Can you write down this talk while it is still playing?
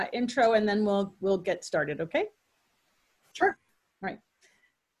intro, and then we'll get started, okay? Sure. All right.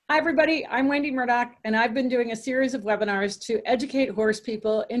 Hi, everybody. I'm Wendy Murdoch, and I've been doing a series of webinars to educate horse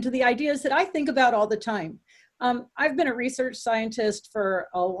people into the ideas that I think about all the time. I've been a research scientist for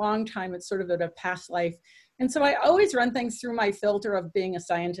a long time. It's sort of a past life. And so I always run things through my filter of being a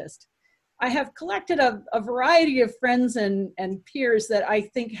scientist. I have collected a variety of friends and peers that I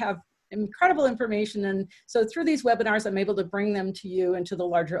think have incredible information. And so through these webinars, I'm able to bring them to you and to the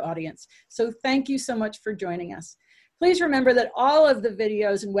larger audience. So thank you so much for joining us. Please remember that all of the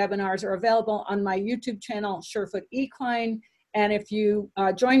videos and webinars are available on my YouTube channel, Surefoot Equine. And if you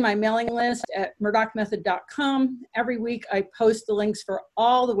join my mailing list at murdochmethod.com, every week I post the links for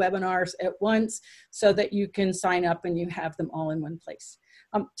all the webinars at once so that you can sign up and you have them all in one place.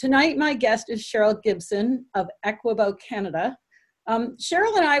 Tonight, my guest is Cheryl Gibson of Equi-Bow Canada.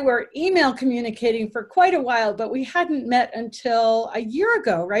 Cheryl and I were email communicating for quite a while, but we hadn't met until a year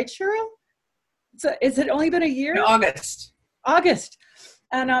ago, right, Cheryl? So is it only been a year? In August. August.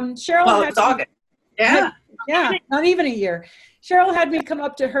 And Cheryl Well, it's August. Yeah. Yeah, not even a year. Cheryl had me come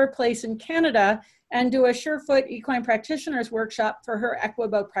up to her place in Canada and do a Surefoot Equine Practitioners workshop for her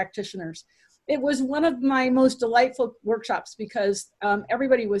Equi-Bow practitioners. It was one of my most delightful workshops because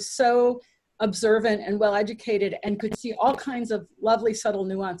everybody was so observant and well-educated and could see all kinds of lovely, subtle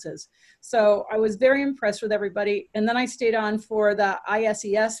nuances. So I was very impressed with everybody. And then I stayed on for the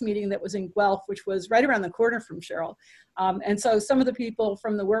ISES meeting that was in Guelph, which was right around the corner from Cheryl. And so some of the people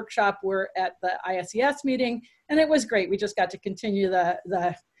from the workshop were at the ISES meeting, and it was great. We just got to continue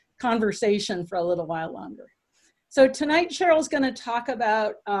the conversation for a little while longer. So tonight, Cheryl's going to talk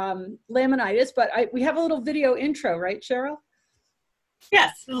about laminitis, but we have a little video intro, right, Cheryl?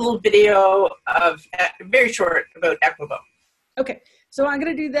 Yes, a little video of, very short, about Equi-Bow. Okay, so I'm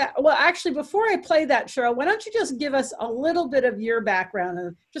going to do that. Well, actually, before I play that, Cheryl, why don't you just give us a little bit of your background,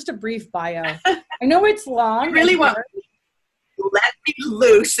 and just a brief bio. I know it's long. I really want to let me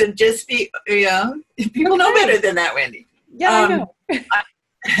loose and just be, people know better than that, Wendy. Yeah, I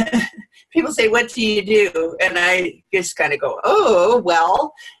know. People say, what do you do? And I just kind of go, oh,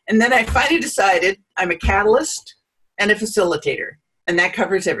 well. And then I finally decided I'm a catalyst and a facilitator. And that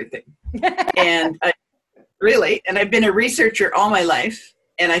covers everything. And I've been a researcher all my life.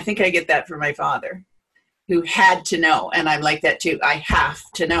 And I think I get that from my father, who had to know. And I'm like that too. I have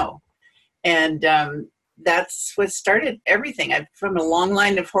to know. And that's what started everything. I'm from a long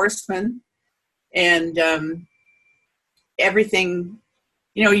line of horsemen. And everything,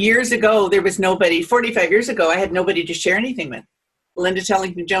 years ago, there was nobody. 45 years ago, I had nobody to share anything with. Linda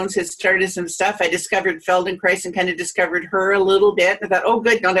Tellington-Jones had started some stuff. I discovered Feldenkrais and kind of discovered her a little bit. I thought, oh,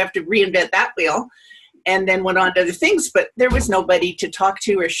 good, don't have to reinvent that wheel. And then went on to other things. But there was nobody to talk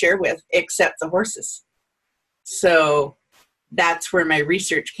to or share with except the horses. So that's where my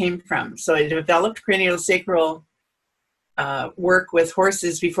research came from. So I developed craniosacral work with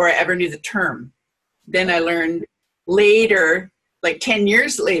horses before I ever knew the term. Then I learned later, like 10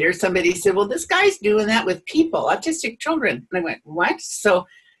 years later, somebody said, well, this guy's doing that with people, autistic children. And I went, what? So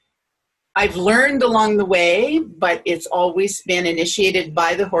I've learned along the way, but it's always been initiated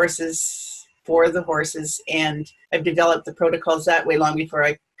by the horses, for the horses. And I've developed the protocols that way long before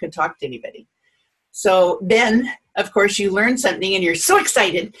I could talk to anybody. So then, of course, you learn something and you're so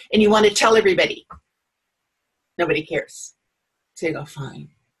excited and you want to tell everybody. Nobody cares. So you go, fine.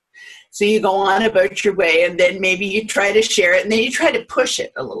 So you go on about your way, and then maybe you try to share it, and then you try to push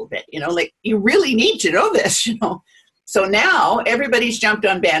it a little bit, like you really need to know this, So now everybody's jumped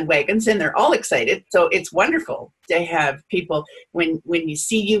on bandwagons and they're all excited. So it's wonderful to have people, when you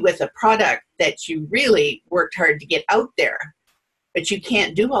see you with a product that you really worked hard to get out there, but you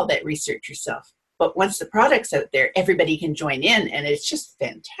can't do all that research yourself. But once the product's out there, everybody can join in, and it's just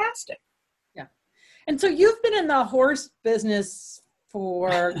fantastic. Yeah. And so you've been in the horse business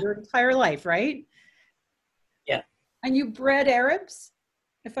for your entire life, right? Yeah. And you bred Arabs,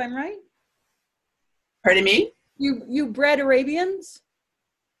 if I'm right? Pardon me? You bred Arabians?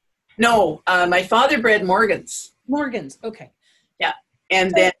 No, my father bred Morgans. Morgans, okay. Yeah.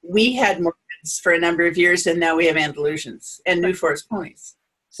 And then we had Morgans for a number of years, and now we have Andalusians and New Forest ponies.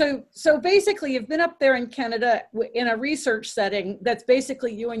 So basically you've been up there in Canada in a research setting that's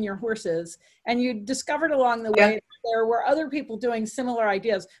basically you and your horses, and you discovered along the way there were other people doing similar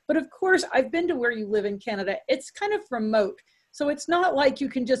ideas. But of course, I've been to where you live in Canada. It's kind of remote. So it's not like you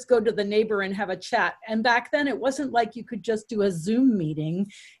can just go to the neighbor and have a chat. And back then it wasn't like you could just do a Zoom meeting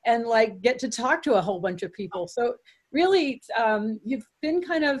and like get to talk to a whole bunch of people. So really, you've been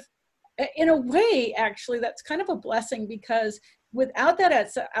kind of, in a way, actually, that's kind of a blessing, because without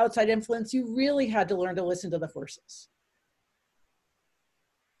that outside influence, you really had to learn to listen to the horses.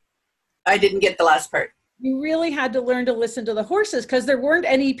 I didn't get the last part. You really had to learn to listen to the horses because there weren't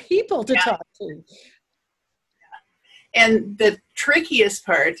any people to talk to. And the trickiest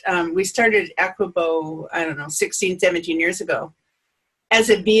part, we started Equi-Bow, I don't know, 16, 17 years ago, as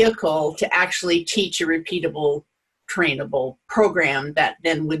a vehicle to actually teach a repeatable, trainable program that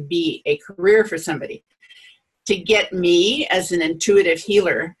then would be a career for somebody. To get me as an intuitive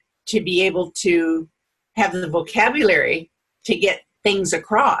healer to be able to have the vocabulary to get things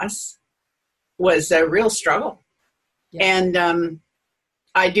across was a real struggle. Yeah. And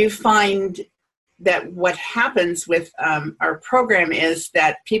I do find that what happens with our program is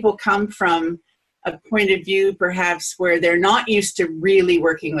that people come from a point of view perhaps where they're not used to really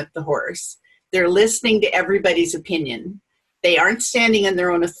working with the horse. They're listening to everybody's opinion. They aren't standing in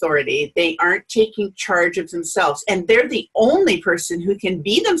their own authority. They aren't taking charge of themselves. And they're the only person who can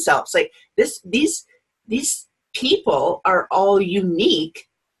be themselves. Like these people are all unique,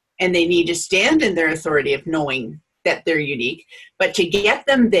 and they need to stand in their authority of knowing that they're unique. But to get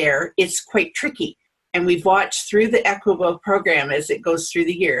them there, it's quite tricky. And we've watched through the Equi-Bow program as it goes through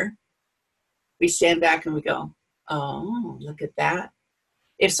the year. We stand back and we go, oh, look at that.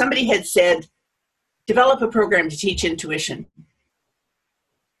 If somebody had said, develop a program to teach intuition,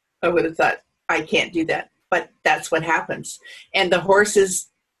 I would have thought, I can't do that. But that's what happens. And the horses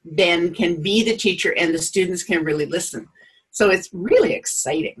then can be the teacher and the students can really listen. So it's really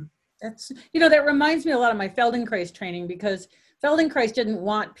exciting. That's, that reminds me a lot of my Feldenkrais training, because Feldenkrais didn't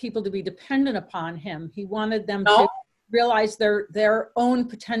want people to be dependent upon him. He wanted them to realize their own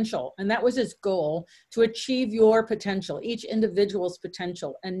potential. And that was his goal, to achieve your potential, each individual's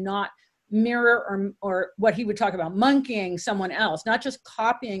potential, and not mirror or what he would talk about, monkeying someone else, not just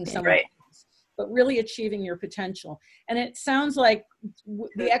copying someone else, but really achieving your potential. And it sounds like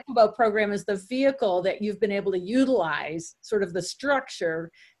the Equi-Bow program is the vehicle that you've been able to utilize, sort of the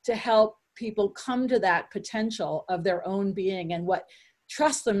structure, to help people come to that potential of their own being and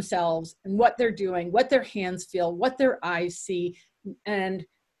trust themselves and what they're doing, what their hands feel, what their eyes see, and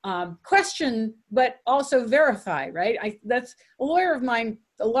question, but also verify, right? That's a lawyer of mine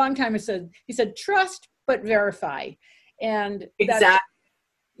a long time ago he said, trust, but verify. And exactly.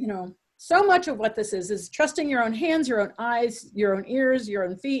 That's, so much of what this is trusting your own hands, your own eyes, your own ears, your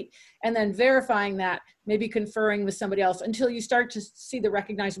own feet, and then verifying that, maybe conferring with somebody else until you start to see the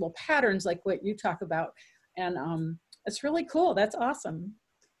recognizable patterns like what you talk about. And it's really cool. That's awesome.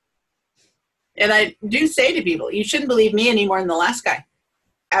 And I do say to people, you shouldn't believe me any more than the last guy.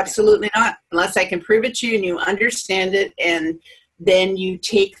 Absolutely not. Unless I can prove it to you and you understand it, and then you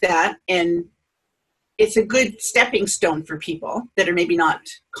take that, and it's a good stepping stone for people that are maybe not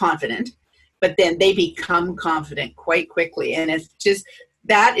confident, but then they become confident quite quickly. And it's just,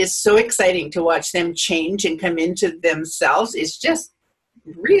 that is so exciting to watch them change and come into themselves. It's just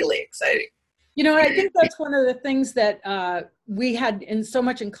really exciting. I think that's one of the things that we had so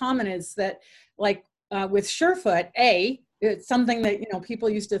much in common, is that, like with Surefoot, it's something that, people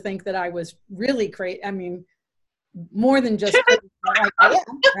used to think that I was really crazy. I mean, more than just crazy, like I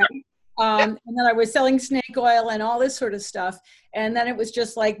am, right? And then I was selling snake oil and all this sort of stuff. And then it was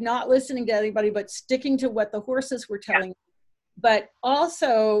just like not listening to anybody, but sticking to what the horses were telling me. But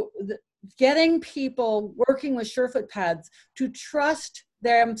also getting people working with Surefoot pads to trust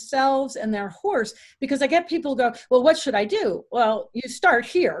themselves and their horse, because I get people go, well, what should I do? Well, you start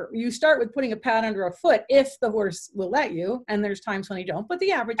here. You start with putting a pad under a foot if the horse will let you, and there's times when he don't, but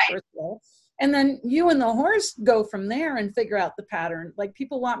the average horse will. And then you and the horse go from there and figure out the pattern. Like,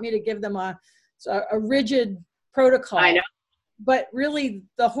 people want me to give them a rigid protocol. I know. But really,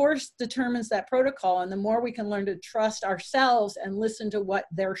 the horse determines that protocol. And the more we can learn to trust ourselves and listen to what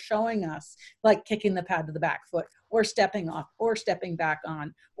they're showing us, like kicking the pad to the back foot, or stepping off, or stepping back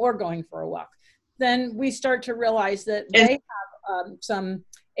on, or going for a walk, then we start to realize that they have some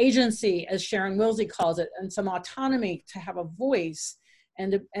agency, as Sharon Wilsey calls it, and some autonomy to have a voice.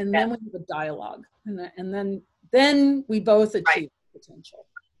 And then we have a dialogue. And then we both achieve potential.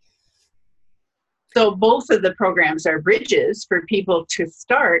 So both of the programs are bridges for people to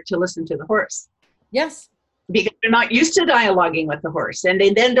start to listen to the horse. Yes. Because they're not used to dialoguing with the horse, and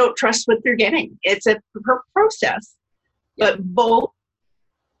they then don't trust what they're getting. It's a process, but both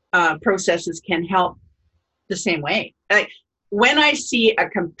processes can help the same way. Like, when I see a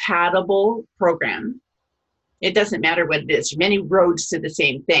compatible program, it doesn't matter what it is, many roads to the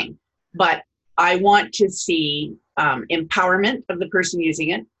same thing, but I want to see empowerment of the person using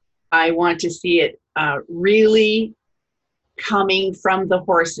it. I want to see it really coming from the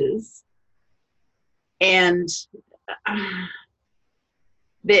horses, and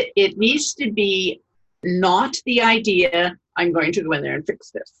that it needs to be not the idea, I'm going to go in there and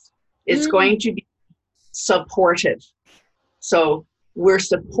fix this. It's going to be supportive. So we're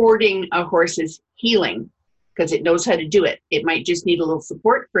supporting a horse's healing because it knows how to do it. It might just need a little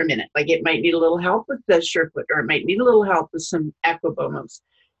support for a minute. Like it might need a little help with the surefoot, or it might need a little help with some Equi-Bow moves,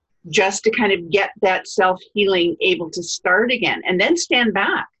 just to kind of get that self-healing able to start again and then stand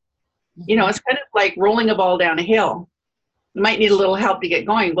back. You know, it's kind of like rolling a ball down a hill. You might need a little help to get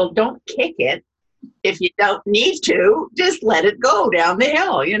going. Well, don't kick it. If you don't need to, just let it go down the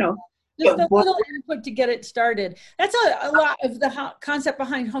hill, you know. Just a little input to get it started. That's a lot of the concept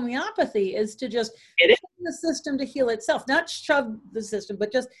behind homeopathy, is to just train the system to heal itself, not shove the system,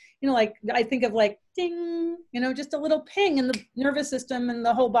 but just, you know, like I think of like ding, you know, just a little ping in the nervous system, and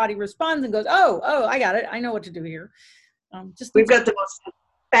the whole body responds and goes, oh, I got it. I know what to do here. We've got the most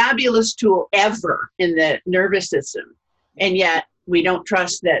fabulous tool ever in the nervous system, and yet we don't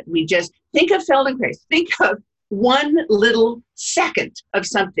trust that. We just think of Feldenkrais. Think of one little second of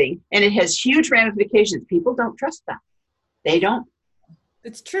something, and it has huge ramifications. People don't trust that. They don't.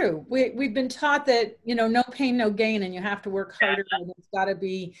 It's true. We've been taught that, you know, no pain, no gain, and you have to work harder, and it's got to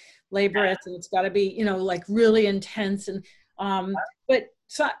be laborious, and it's got to be, you know, like really intense. And but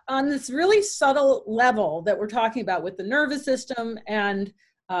so on this really subtle level that we're talking about with the nervous system, and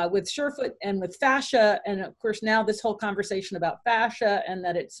with surefoot, and with fascia, and of course now this whole conversation about fascia, and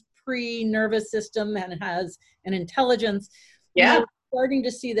that it's pre-nervous system and it has an intelligence. Yeah, we're starting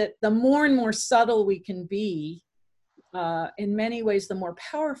to see that the more and more subtle we can be, in many ways, the more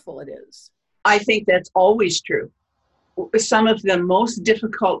powerful it is. I think that's always true. Some of the most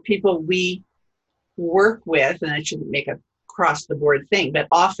difficult people we work with, and I shouldn't make a cross-the-board thing, but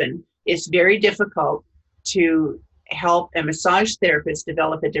often it's very difficult to help a massage therapist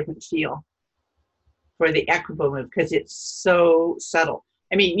develop a different feel for the Equi-Bow move, because it's so subtle.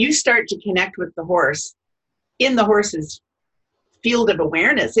 I mean, you start to connect with the horse in the horse's field of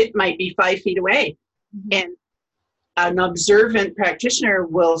awareness. It might be 5 feet away. And an observant practitioner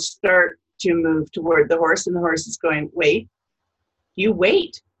will start to move toward the horse, and the horse is going, wait, you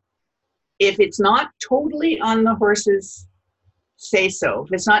wait. If it's not totally on the horse's say so,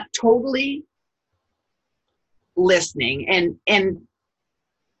 if it's not totally listening and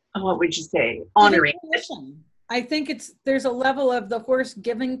what would you say, honoring. I think there's a level of the horse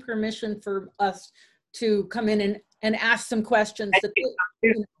giving permission for us to come in and ask some questions.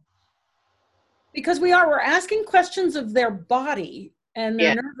 Because we're asking questions of their body and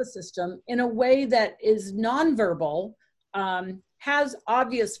their nervous system in a way that is nonverbal, has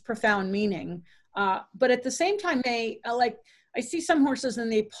obvious profound meaning, but at the same time, they like, I see some horses and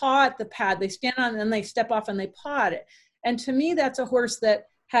they paw at the pad, they stand on it and they step off and they paw at it. And to me, that's a horse that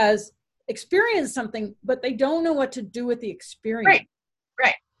has experienced something, but they don't know what to do with the experience.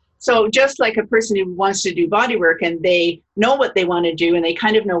 Right. So just like a person who wants to do body work and they know what they want to do and they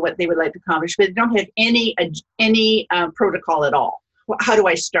kind of know what they would like to accomplish, but they don't have any protocol at all. How do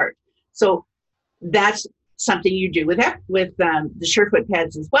I start? So that's something you do with the surefoot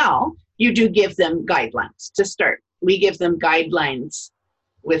pads as well. You do give them guidelines to start. We give them guidelines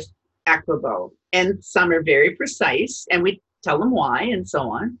with Equi-Bow, and some are very precise, and we tell them why and so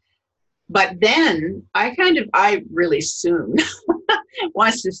on. But then I really soon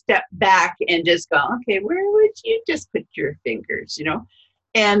wants to step back and just go, okay, where would you just put your fingers, you know?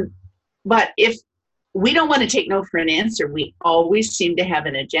 But if we don't want to take no for an answer, we always seem to have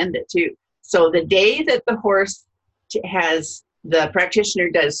an agenda too. So the day that the horse the practitioner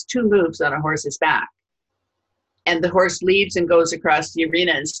does 2 moves on a horse's back, and the horse leaves and goes across the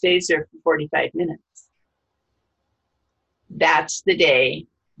arena and stays there for 45 minutes, that's the day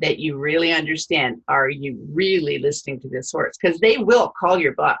that you really understand, are you really listening to this horse? Because they will call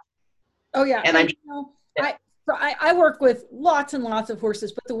your bluff. Oh yeah. And I work with lots and lots of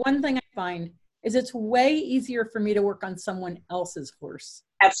horses, but the one thing I find is it's way easier for me to work on someone else's horse.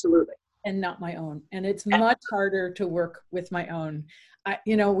 Absolutely. And not my own. And it's much harder to work with my own.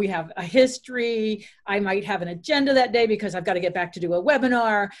 We have a history. I might have an agenda that day because I've got to get back to do a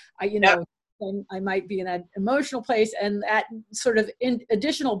webinar. And I might be in an emotional place, and that sort of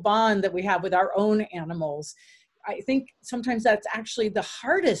additional bond that we have with our own animals, I think sometimes that's actually the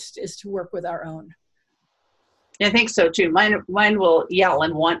hardest, is to work with our own. I think so too. Mine will yell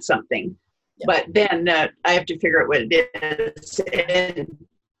and want something, but then I have to figure out what it is.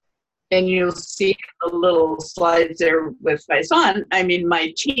 And you'll see the little slides there with Faison. I mean,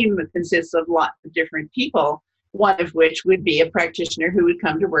 my team consists of lots of different people, one of which would be a practitioner who would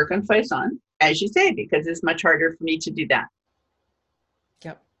come to work on Faison, as you say, because it's much harder for me to do that.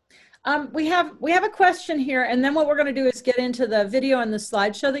 Yep. We have a question here, and then what we're going to do is get into the video and the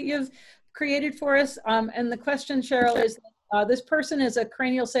slideshow that you've created for us. And the question, Cheryl, is, This person is a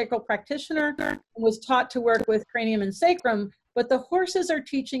cranial sacral practitioner and was taught to work with cranium and sacrum, but the horses are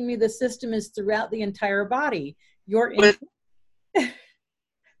teaching me the system is throughout the entire body.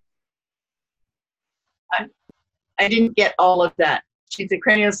 I didn't get all of that. She's a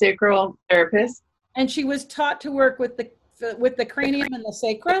craniosacral therapist. And she was taught to work with the cranium and the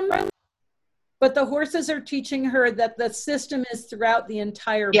sacrum, but the horses are teaching her that the system is throughout the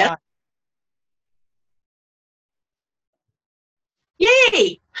entire body.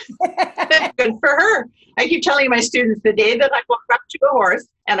 Yay! Good for her. I keep telling my students, the day that I walk up to a horse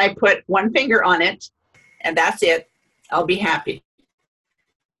and I put one finger on it, and that's it, I'll be happy.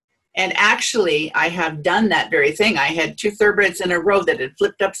 And actually, I have done that very thing. I had 2 thoroughbreds in a row that had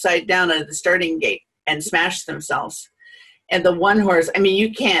flipped upside down at the starting gate and smashed themselves. And the one horse, I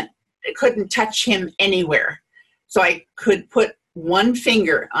mean, I couldn't touch him anywhere. So I could put one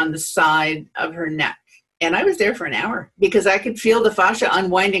finger on the side of her neck. And I was there for an hour because I could feel the fascia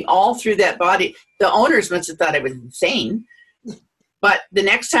unwinding all through that body. The owners must have thought I was insane. But the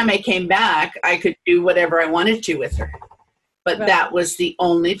next time I came back, I could do whatever I wanted to with her. But that was the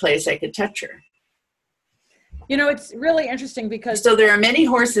only place I could touch her. You know, it's really interesting because... So there are many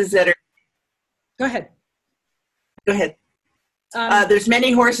horses that are... Go ahead. Go ahead. There's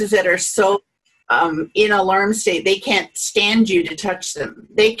many horses that are so in alarm state, they can't stand you to touch them.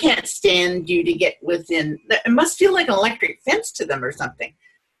 They can't stand you to get within... It must feel like an electric fence to them or something.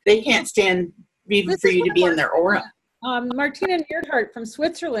 They can't stand even for you to be in their aura. Martina Neerdhart from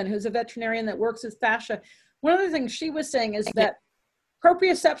Switzerland, who's a veterinarian that works with fascia, one of the things she was saying is that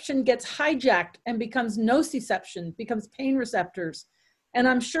proprioception gets hijacked and becomes nociception, becomes pain receptors. And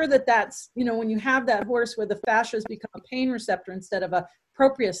I'm sure that that's, you know, when you have that horse where the fascias become a pain receptor instead of a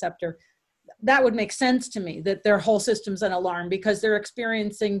proprioceptor, that would make sense to me, that their whole system's an alarm because they're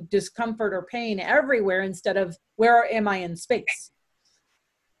experiencing discomfort or pain everywhere instead of where am I in space.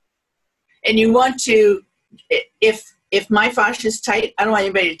 And you want to, if my fascia is tight, I don't want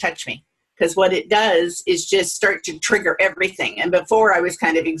anybody to touch me. Because what it does is just start to trigger everything. And before I was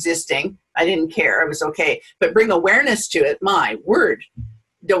kind of existing, I didn't care. I was okay. But bring awareness to it. My word,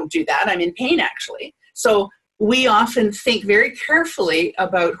 don't do that. I'm in pain, actually. So we often think very carefully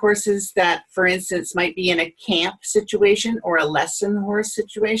about horses that, for instance, might be in a camp situation or a lesson horse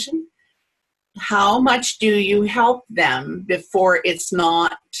situation. How much do you help them before it's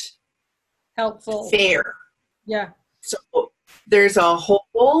not helpful, fair? Yeah. So there's a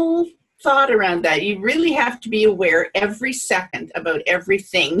whole thought around that. You really have to be aware every second about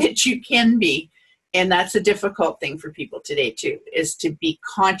everything that you can be. And that's a difficult thing for people today too, is to be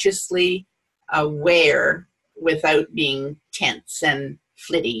consciously aware without being tense and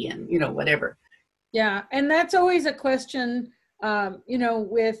flitty and, you know, whatever. Yeah. And that's always a question, you know,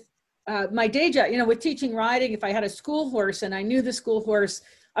 with my day job, you know, with teaching riding, if I had a school horse and I knew the school horse,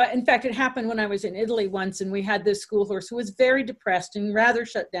 in fact, it happened when I was in Italy once and we had this school horse who was very depressed and rather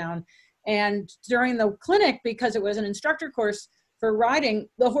shut down. And during the clinic, because it was an instructor course for riding,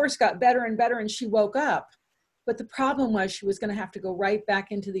 the horse got better and better and she woke up. But the problem was she was going to have to go right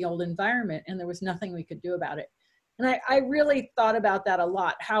back into the old environment and there was nothing we could do about it. And I really thought about that a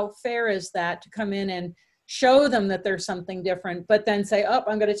lot. How fair is that to come in and show them that there's something different, but then say, oh,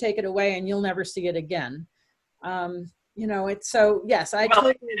 I'm going to take it away and you'll never see it again. You know, it's so, yes, I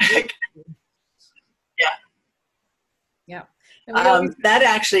totally agree. Yeah. Yeah. That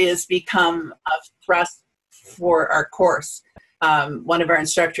actually has become a thrust for our course. One of our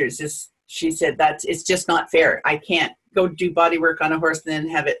instructors she said that it's just not fair. I can't go do body work on a horse and then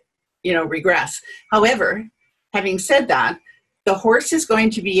have it, you know, regress. However, having said that, the horse is going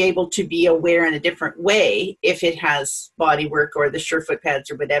to be able to be aware in a different way if it has body work or the surefoot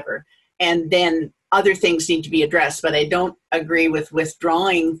pads or whatever. And then other things need to be addressed. But I don't agree with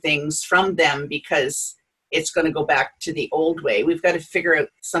withdrawing things from them because it's going to go back to the old way. We've got to figure out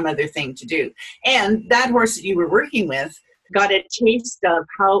some other thing to do. And that horse that you were working with got a taste of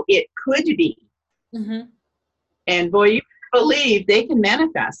how it could be. Mm-hmm. And boy, you believe they can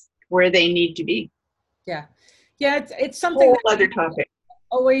manifest where they need to be. Yeah. Yeah, it's something whole other topic.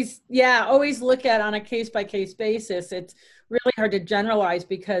 Always look at on a case-by-case basis. It's really hard to generalize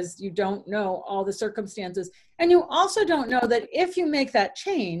because you don't know all the circumstances. And you also don't know that if you make that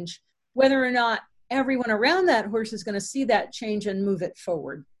change, whether or not everyone around that horse is going to see that change and move it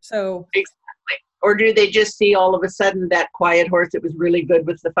forward. So exactly. Or do they just see all of a sudden that quiet horse that was really good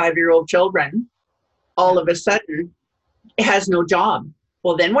with the 5-year-old children, all of a sudden it has no job?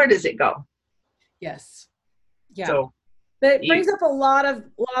 Well, then where does it go? Yes. Yeah. So that brings up a lot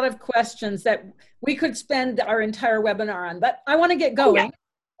of questions that we could spend our entire webinar on, but I want to get going.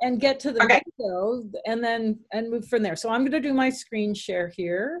 and get to the Okay. video and move from there. So I'm going to do my screen share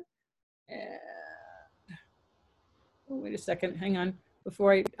here. Oh, wait a second, hang on.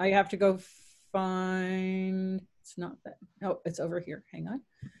 Before I have to go find, it's not that, no, it's over here, hang on.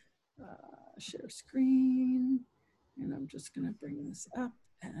 Share screen, and I'm just gonna bring this up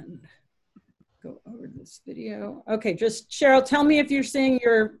and go over this video. Okay, just Cheryl, tell me if you're seeing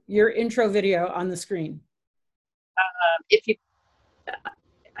your intro video on the screen. If you,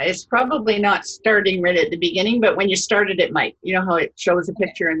 it's probably not starting right at the beginning, but when you started, it might. You know how it shows a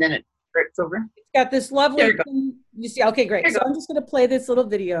picture and then it starts over? It's got this lovely There you go. thing. You see, okay, great. So I'm just gonna play this little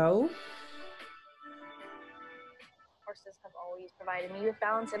video. Horses have always provided me with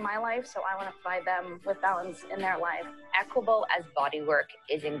balance in my life, so I want to provide them with balance in their life. Equi-Bow as bodywork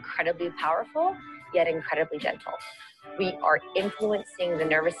is incredibly powerful, yet incredibly gentle. We are influencing the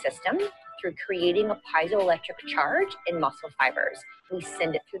nervous system through creating a piezoelectric charge in muscle fibers. We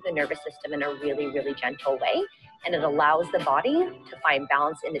send it through the nervous system in a really, really gentle way, and it allows the body to find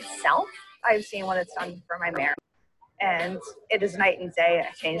balance in itself. I've seen what it's done for my mare, and it is night and day.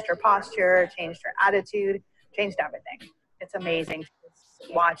 I changed her posture, changed her attitude, changed everything. It's amazing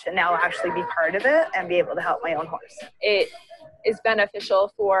to watch and now actually be part of it and be able to help my own horse. It is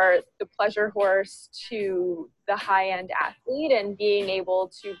beneficial for the pleasure horse to the high-end athlete and being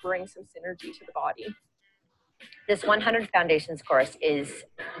able to bring some synergy to the body. This 100 Foundations course is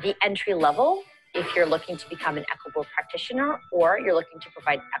the entry level if you're looking to become an Equi-Bow practitioner or you're looking to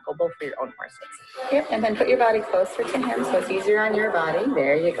provide Equi-Bow for your own horses. Yep, and then put your body closer to him so it's easier on your body.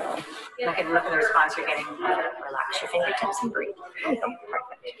 There you go. Look at the response you're getting. Relax your fingertips and breathe.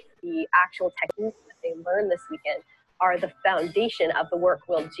 The actual techniques that they learn this weekend are the foundation of the work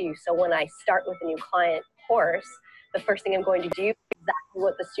we'll do. So when I start with a new client course, the first thing I'm going to do is exactly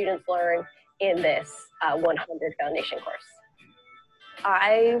what the students learn in this 100 Foundation course.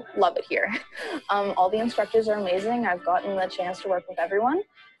 I love it here. All the instructors are amazing. I've gotten the chance to work with everyone.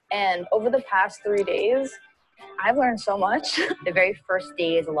 And over the past 3 days, I've learned so much. The very first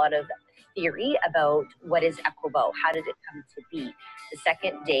day is a lot of theory about what is Equi-Bow, how did it come to be. The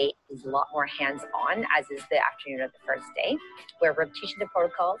second day is a lot more hands-on, as is the afternoon of the first day, where we're teaching the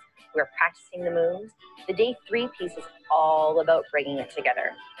protocols, we're practicing the moves. The day 3 piece is all about bringing it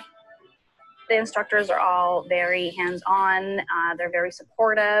together. The instructors are all very hands-on. They're very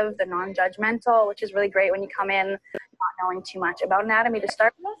supportive. They're non-judgmental, which is really great when you come in not knowing too much about anatomy to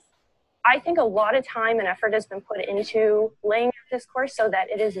start with. I think a lot of time and effort has been put into laying out this course so that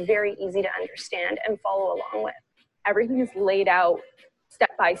it is very easy to understand and follow along with. Everything is laid out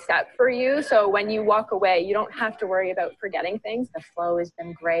step by step for you, so when you walk away, you don't have to worry about forgetting things. The flow has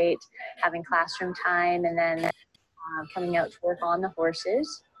been great, having classroom time and then coming out to work on the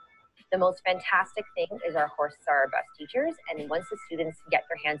horses. The most fantastic thing is our horses are our best teachers, and once the students get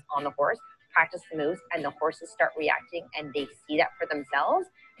their hands on the horse, practice the moves, and the horses start reacting and they see that for themselves,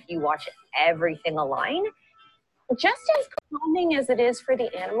 you watch everything align. Just as calming as it is for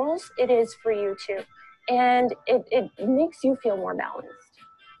the animals, it is for you too. And it makes you feel more balanced.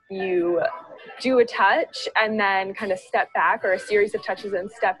 You do a touch and then kind of step back, or a series of touches and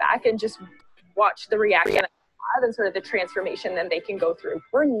step back, and just watch the reaction and sort of the transformation that they can go through.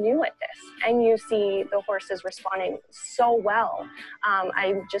 We're new at this, and you see the horses responding so well.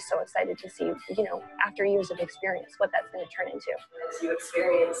 I'm just so excited to see, you know, after years of experience, what that's going to turn into. As you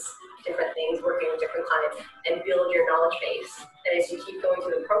experience different things, working with different clients, and build your knowledge base, and as you keep going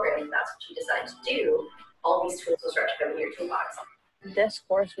through the program, if that's what you decide to do, all these tools will start to come in your toolbox. This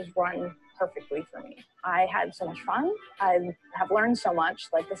course was run perfectly for me. I had so much fun. I have learned so much.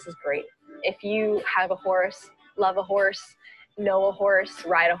 Like, this is great. If you have a horse, love a horse, know a horse,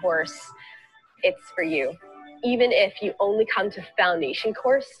 ride a horse, it's for you. Even if you only come to foundation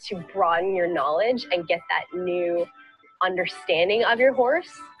course to broaden your knowledge and get that new understanding of your horse,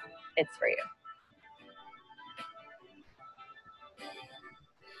 it's for you.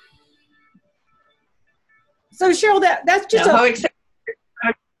 So Cheryl, that's just how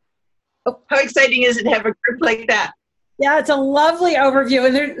exciting is it to have a group like that? Yeah, it's a lovely overview.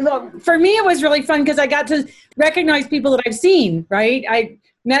 And look, for me, it was really fun because I got to recognize people that I've seen, right? I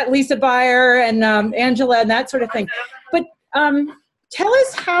met Lisa Beyer and Angela and that sort of thing. But tell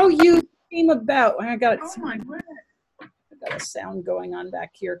us how you came about. I got a sound going on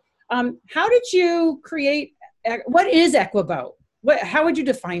back here. How did you create, what is Equi-Bow? How would you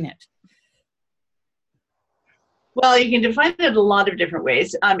define it? Well, you can define it a lot of different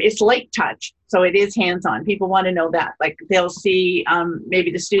ways. It's light touch, so it is hands-on. People want to know that. Like, they'll see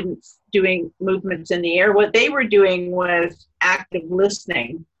maybe the students doing movements in the air. What they were doing was active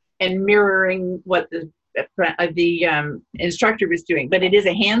listening and mirroring what the instructor was doing, but it is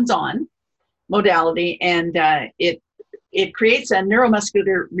a hands-on modality, and it creates a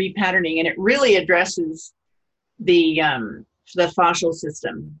neuromuscular repatterning, and it really addresses the fascial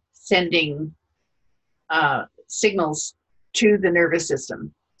system, sending signals to the nervous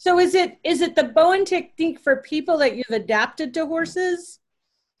system. So is it the Bowen technique for people that you've adapted to horses?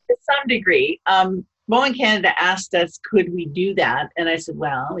 To some degree. Bowen Canada asked us, could we do that? And I said,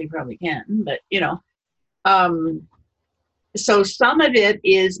 well, we probably can, but so some of it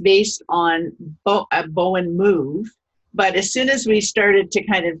is based on a Bowen move, but as soon as we started to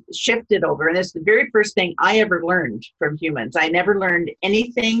kind of shift it over, and it's the very first thing I ever learned from humans. I never learned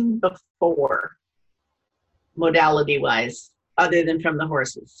anything before, modality-wise, other than from the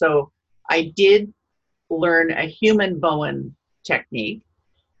horses. So I did learn a human Bowen technique,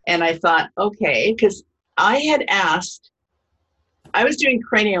 and I thought, okay, because I was doing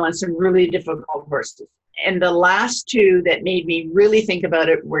cranio on some really difficult horses. And the last two that made me really think about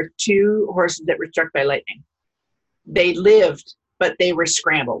it were two horses that were struck by lightning. They lived, but they were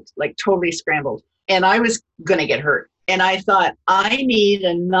scrambled, like totally scrambled. And I was going to get hurt. And I thought, I need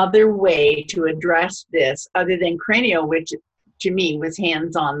another way to address this other than cranio, which to me was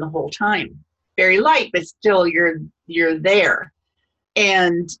hands-on the whole time. Very light, but still you're there.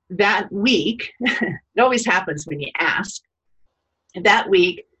 And that week, it always happens when you ask, that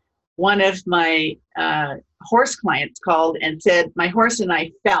week, one of my horse clients called and said, my horse and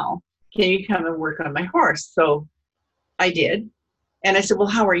I fell. Can you come and work on my horse? So I did. And I said, well,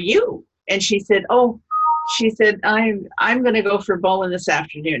 how are you? And she said, I'm going to go for Bowen this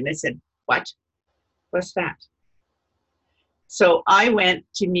afternoon. And I said, what? What's that? So I went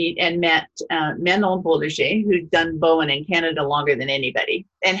to meet and met Manon Bolliger, who'd done Bowen in Canada longer than anybody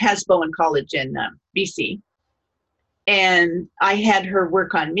and has Bowen College in BC. And I had her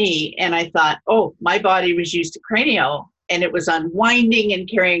work on me, and I thought, oh, my body was used to cranio, and it was unwinding and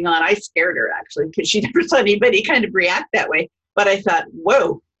carrying on. I scared her, actually, because she never saw anybody kind of react that way. But I thought,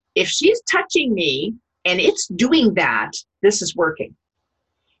 whoa, if she's touching me and it's doing that, this is working.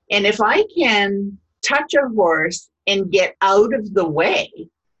 And if I can touch a horse and get out of the way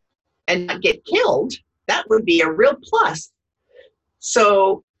and not get killed, that would be a real plus.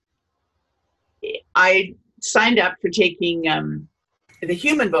 So I signed up for taking the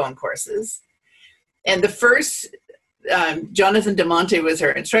human Bowen courses. And the first, Jonathan DeMonte was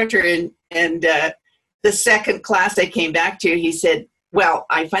our instructor, and the second class I came back to, he said, well,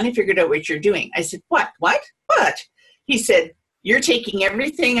 I finally figured out what you're doing. I said, what? He said, you're taking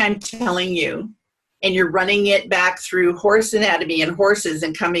everything I'm telling you and you're running it back through horse anatomy and horses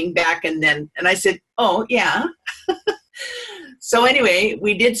and coming back and I said, oh, yeah. So anyway,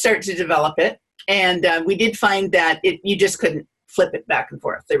 we did start to develop it, and we did find that you just couldn't flip it back and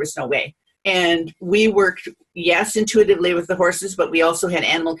forth. There was no way. And we worked, yes, intuitively with the horses, but we also had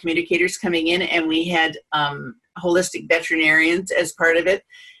animal communicators coming in, and we had holistic veterinarians as part of it.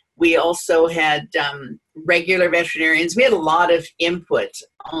 We also had regular veterinarians. We had a lot of input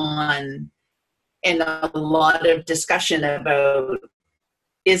on and a lot of discussion about,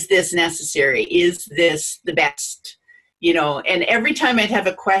 is this necessary? Is this the best? You know, and every time I'd have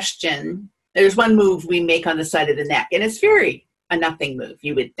a question, there's one move we make on the side of the neck, and it's very a nothing move,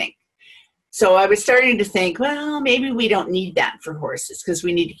 you would think. So I was starting to think, well, maybe we don't need that for horses because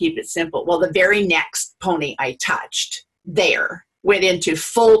we need to keep it simple. Well, the very next pony I touched there went into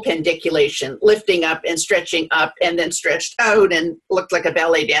full pendiculation, lifting up and stretching up and then stretched out and looked like a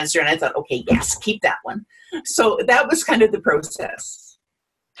ballet dancer. And I thought, okay, yes, keep that one. So that was kind of the process.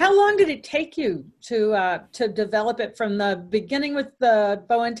 How long did it take you to develop it from the beginning with the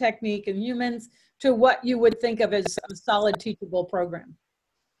Bowen technique and humans to what you would think of as a solid teachable program?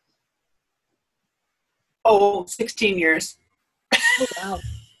 Oh, 16 years. Oh, wow.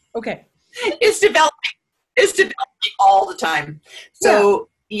 Okay. It's developing all the time. So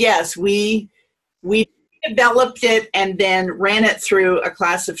yes, we developed it and then ran it through a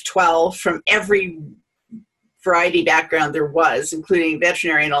class of 12 from every variety background there was, including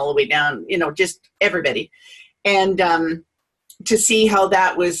veterinarian all the way down, you know, just everybody. And to see how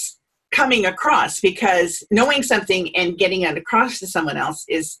that was coming across, because knowing something and getting it across to someone else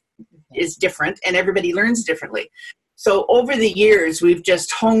is different, and everybody learns differently. So over the years, we've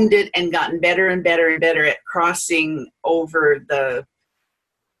just honed it and gotten better and better and better at crossing over the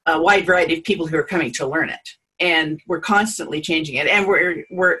wide variety of people who are coming to learn it. And we're constantly changing it, and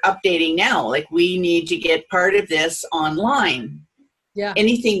we're updating now. Like, we need to get part of this online. Yeah.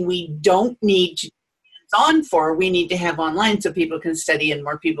 Anything we don't need to do hands-on for, we need to have online so people can study and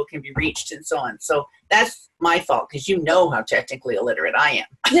more people can be reached and so on. So that's my fault, because you know how technically illiterate I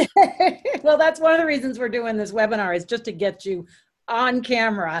am. Well, that's one of the reasons we're doing this webinar, is just to get you on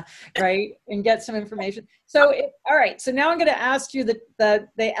camera, right, and get some information. So, all right, so now I'm going to ask you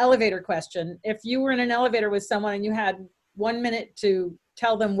the elevator question. If you were in an elevator with someone and you had 1 minute to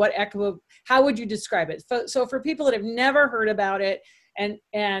tell them what Equi-Bow, how would you describe it? So for people that have never heard about it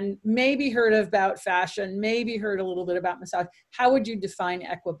and maybe heard about fashion, maybe heard a little bit about massage, how would you define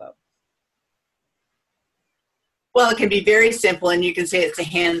Equi-Bow? Well, it can be very simple, and you can say it's a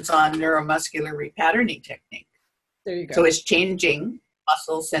hands-on neuromuscular repatterning technique. There you go. So it's changing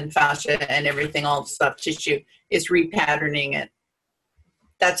muscles and fascia and everything, all the soft tissue. It's repatterning it.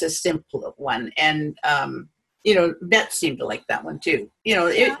 That's a simple one. And, you know, vets seem to like that one too. You know,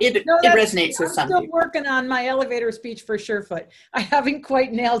 it resonates with some people. I'm still working on my elevator speech for Surefoot. I haven't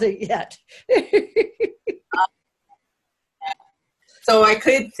quite nailed it yet. So I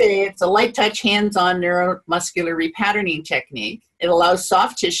could say it's a light touch, hands-on neuromuscular repatterning technique. It allows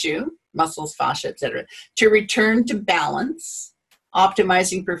soft tissue, muscles, fascia, etc., to return to balance,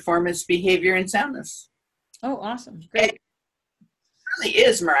 optimizing performance, behavior, and soundness. Oh, awesome. Great. It really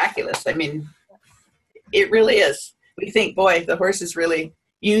is miraculous. I mean, it really is. We think, boy, the horses really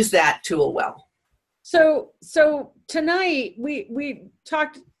use that tool well. So tonight we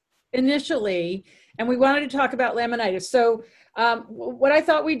talked initially, and we wanted to talk about laminitis. So what I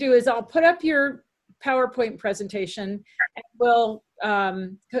thought we'd do is I'll put up your PowerPoint presentation, and we'll,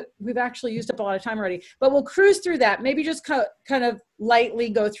 we've actually used up a lot of time already, but we'll cruise through that. Maybe just kind of lightly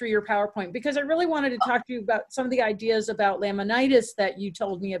go through your PowerPoint, because I really wanted to talk to you about some of the ideas about laminitis that you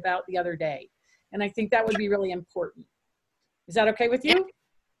told me about the other day. And I think that would be really important. Is that okay with you? Yeah.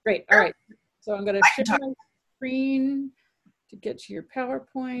 Great. All right. So I'm going to share my screen to get to your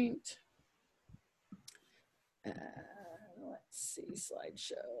PowerPoint. Let's see,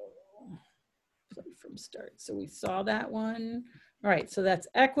 slideshow. Play from start. So we saw that one. All right. So that's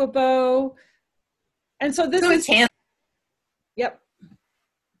Equi-Bow. And so this is hand. Yep.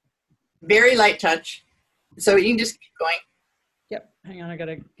 Very light touch. So you can just keep going. Yep. Hang on. I got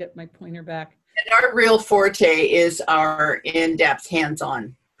to get my pointer back. And our real forte is our in-depth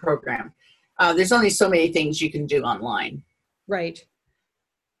hands-on program. There's only so many things you can do online. Right.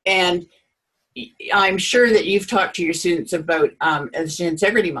 And I'm sure that you've talked to your students about the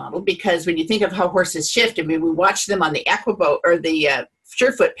tensegrity model, because when you think of how horses shift, I mean, we watch them on the Equi-Bow or the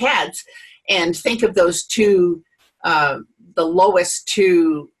Surefoot pads, and think of those two, the lowest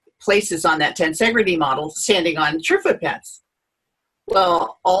two places on that tensegrity model standing on Surefoot pads.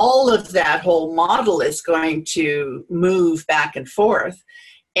 Well, all of that whole model is going to move back and forth.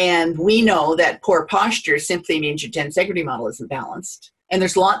 And we know that poor posture simply means your tensegrity model isn't balanced. And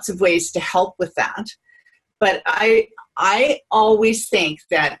there's lots of ways to help with that. But I always think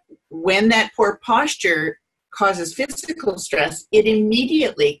that when that poor posture causes physical stress, it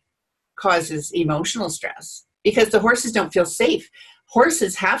immediately causes emotional stress, because the horses don't feel safe.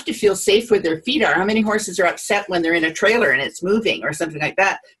 Horses have to feel safe where their feet are. How many horses are upset when they're in a trailer and it's moving or something like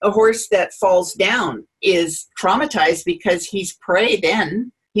that? A horse that falls down is traumatized because he's prey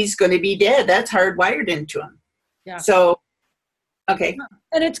then. He's going to be dead. That's hardwired into him. Yeah. So, okay.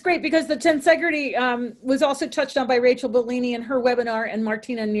 And it's great because the tensegrity was also touched on by Rachel Bellini in her webinar, and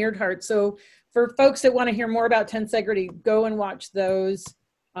Martina Neerdhart. So for folks that want to hear more about tensegrity, go and watch those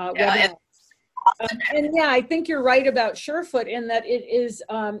webinars. And yeah, I think you're right about Surefoot in that it is,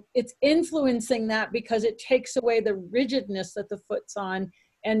 it's influencing that because it takes away the rigidness that the foot's on.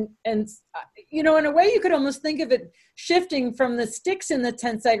 And you know, in a way you could almost think of it shifting from the sticks in the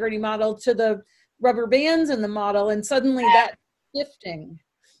tensegrity model to the rubber bands in the model, and suddenly that shifting.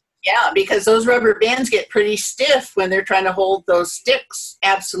 Yeah, because those rubber bands get pretty stiff when they're trying to hold those sticks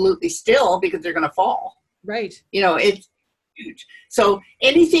absolutely still, because they're going to fall. Right. You know, it's huge. So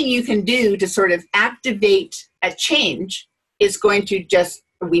anything you can do to sort of activate a change is going to just,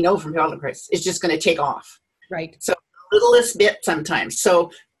 we know from Feldenkrais, it's just going to take off. Right. So littlest bit sometimes.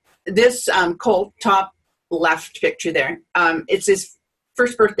 So this Colt, top left picture there, it's his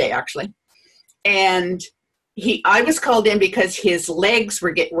first birthday actually. And I was called in because his legs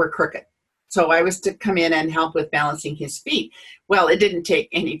were crooked. So I was to come in and help with balancing his feet. Well, it didn't take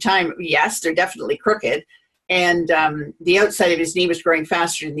any time. Yes, they're definitely crooked. And the outside of his knee was growing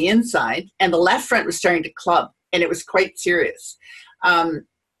faster than the inside. And the left front was starting to club. And it was quite serious.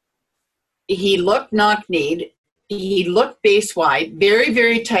 He looked knock-kneed. He looked base-wide, very,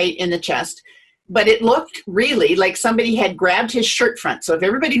 very tight in the chest. But it looked really like somebody had grabbed his shirt front. So if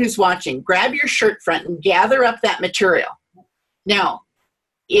everybody who's watching, grab your shirt front and gather up that material. Now,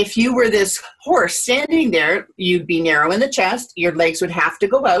 if you were this horse standing there, you'd be narrow in the chest. Your legs would have to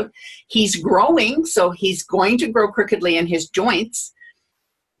go out. He's growing, so he's going to grow crookedly in his joints.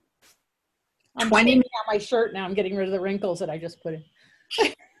 I'm taking out my shirt now. I'm getting rid of the wrinkles that I just put in.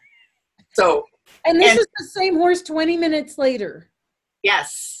 So, and this is the same horse 20 minutes later.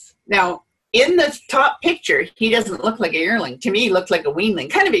 Yes. Now, in the top picture, he doesn't look like a yearling. To me, he looked like a weanling,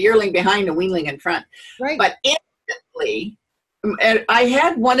 kind of a yearling behind, a weanling in front. Right. But instantly, I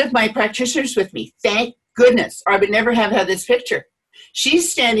had one of my practitioners with me. Thank goodness, or I would never have had this picture.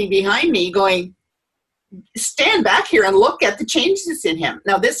 She's standing behind me going, stand back here and look at the changes in him.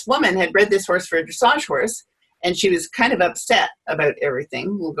 Now, this woman had bred this horse for a dressage horse, and she was kind of upset about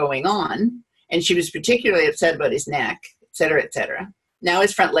everything going on. And she was particularly upset about his neck, et cetera, et cetera. Now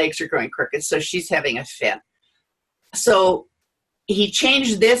his front legs are growing crooked, so she's having a fit. So he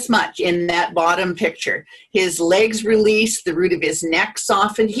changed this much in that bottom picture. His legs released, the root of his neck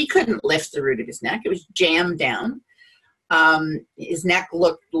softened. He couldn't lift the root of his neck. It was jammed down. His neck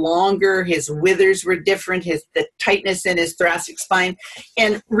looked longer. His withers were different. The tightness in his thoracic spine.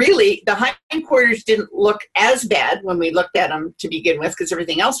 And really, the hindquarters didn't look as bad when we looked at him to begin with because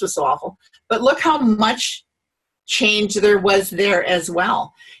everything else was so awful. But look how much change there was there as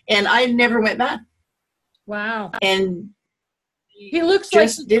well. And I never went back. Wow. And he looks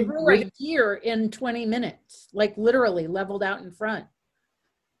like he grew a year in 20 minutes, like literally leveled out in front.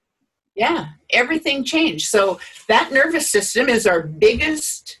 Yeah, everything changed. So that nervous system is our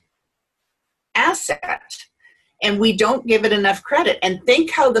biggest asset, and we don't give it enough credit. And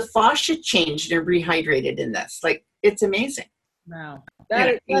think how the fascia changed and rehydrated in this. Like, it's amazing. Wow.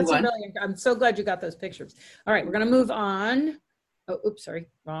 That's brilliant. I'm so glad you got those pictures. All right, we're going to move on. Oh, oops, sorry,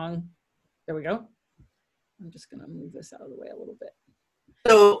 wrong. There we go. I'm just going to move this out of the way a little bit.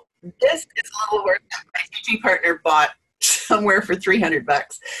 So this is a little horse that my teaching partner bought somewhere for $300.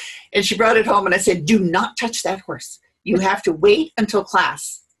 And she brought it home, and I said, do not touch that horse. You have to wait until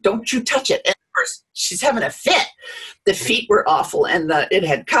class. Don't you touch it. And of course, she's having a fit. The feet were awful, and it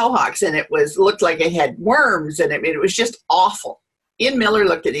had cowhocks, and looked like it had worms, and it was just awful. Ian Miller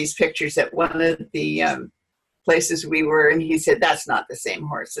looked at these pictures at one of the places we were, and he said, that's not the same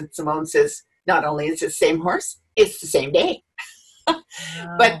horse. And Simone says, not only is it the same horse, it's the same day. Wow.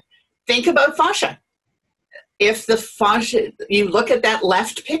 But think about fascia. If the fascia, you look at that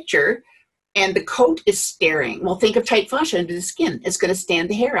left picture and the coat is staring, well, think of tight fascia under the skin. It's going to stand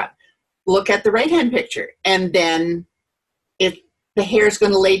the hair up. Look at the right-hand picture, and then the hair is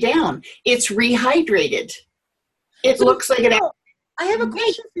going to lay down. It's rehydrated. It looks like it. I have a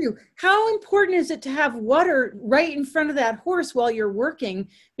question for you. How important is it to have water right in front of that horse while you're working?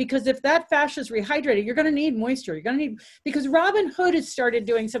 Because if that fascia is rehydrated, you're going to need moisture. You're going to need, because Robin Hood has started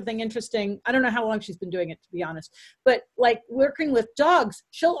doing something interesting. I don't know how long she's been doing it, to be honest, but like working with dogs,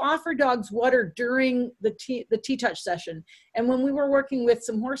 she'll offer dogs water during the T-touch session. And when we were working with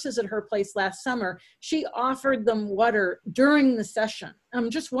some horses at her place last summer, she offered them water during the session.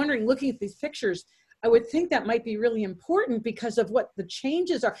 I'm just wondering, looking at these pictures, I would think that might be really important because of what the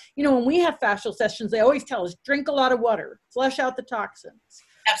changes are. You know, when we have fascial sessions, they always tell us, drink a lot of water, flush out the toxins.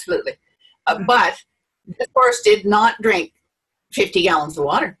 Absolutely. But this horse did not drink 50 gallons of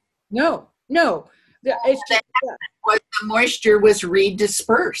water. No. It's just, the moisture was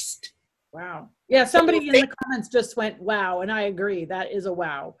redispersed. Wow. Yeah, somebody in the comments just went, wow, and I agree. That is a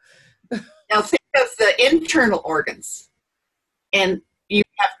wow. Now think of the internal organs. And you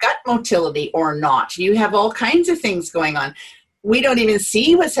have gut motility or not. You have all kinds of things going on. We don't even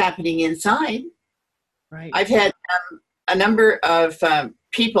see what's happening inside. Right. I've had a number of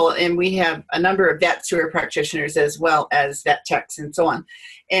people, and we have a number of vets who are practitioners as well as vet techs and so on.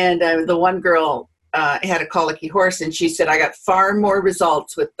 And the one girl had a colicky horse, and she said, I got far more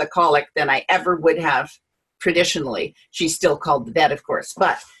results with the colic than I ever would have traditionally. She's still called the vet, of course.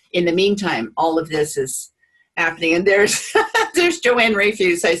 But in the meantime, all of this is happening. And there's Joanne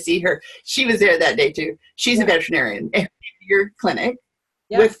Rayfuse. I see her. She was there that day too. She's a veterinarian at your clinic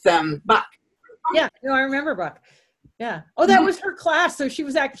with Buck. Yeah, no, I remember Buck. Yeah. Oh, that was her class. So she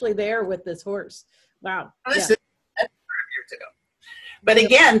was actually there with this horse. Wow. That's 5 years ago. But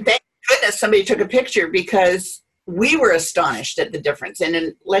again, thank goodness somebody took a picture, because we were astonished at the difference. And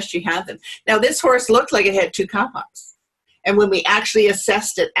unless you have them. Now, this horse looked like it had 2 cowpocks. And when we actually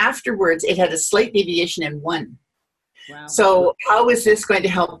assessed it afterwards, it had a slight deviation in 1. Wow. So how is this going to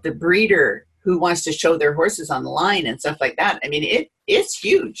help the breeder who wants to show their horses on the line and stuff like that? I mean, it's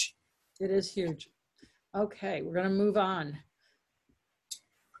huge. It is huge. Okay, we're going to move on.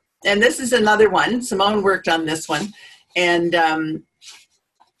 And this is another one. Simone worked on this one. And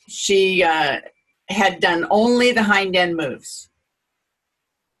she had done only the hind end moves.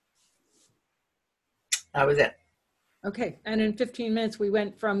 That was it. Okay. And in 15 minutes, we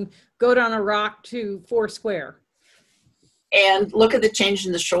went from goat on a rock to 4 square. And look at the change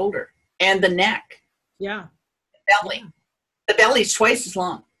in the shoulder and the neck. Yeah. The belly. Yeah. The belly's twice as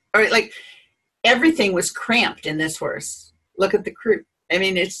long. Or like everything was cramped in this horse. Look at the croup. I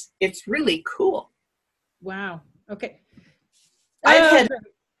mean, it's really cool. Wow. Okay. I've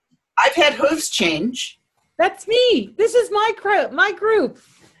had hooves change. That's me. This is my group.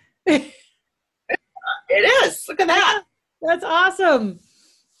 It is. Look at that. That's awesome.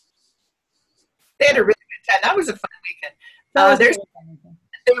 They had a really good time. That was a fun weekend.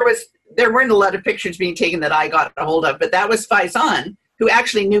 There weren't a lot of pictures being taken that I got a hold of, but that was Faison, who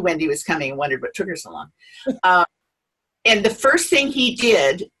actually knew Wendy was coming and wondered what took her so long. And the first thing he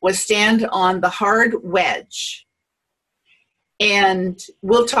did was stand on the hard wedge. And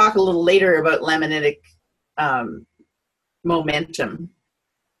we'll talk a little later about laminitic momentum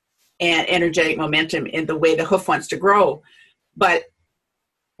and energetic momentum in the way the hoof wants to grow. But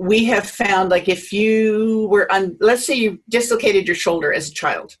we have found, like, if you were let's say you dislocated your shoulder as a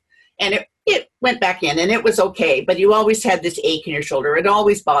child and it went back in and it was okay, but you always had this ache in your shoulder. It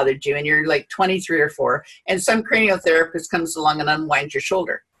always bothered you and you're like 23 or 4 and some craniotherapist comes along and unwinds your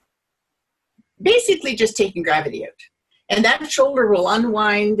shoulder. Basically just taking gravity out. And that shoulder will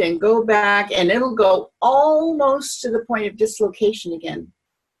unwind and go back and it'll go almost to the point of dislocation again.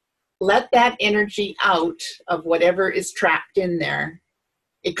 Let that energy out of whatever is trapped in there.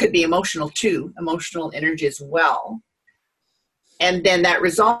 It could be emotional too, emotional energy as well. And then that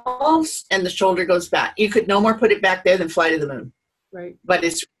resolves and the shoulder goes back. You could no more put it back there than fly to the moon. Right. But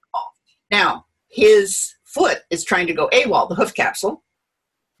it's resolved. Now, his foot is trying to go AWOL, the hoof capsule,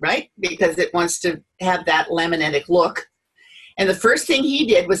 right? Because it wants to have that laminitic look. And the first thing he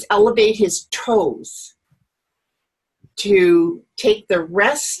did was elevate his toes to take the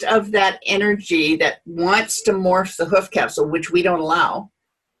rest of that energy that wants to morph the hoof capsule, which we don't allow,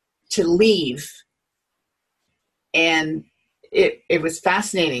 to leave. And it was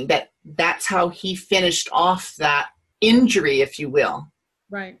fascinating that that's how he finished off that injury, if you will.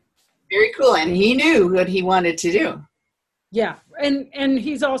 Right. Very cool. And he knew what he wanted to do. Yeah. And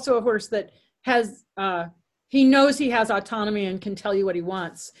he's also a horse that has, he knows he has autonomy and can tell you what he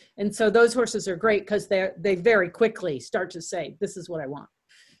wants. And so those horses are great because they very quickly start to say, this is what I want.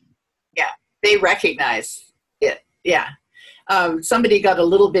 Yeah. They recognize it. Yeah. Somebody got a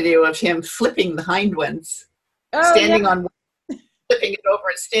little video of him flipping the hind ones, standing on one, flipping it over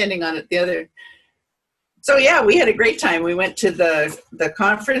and standing on it the other. So yeah, we had a great time. We went to the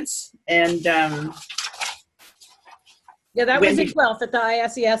conference and yeah, that was the 12th at the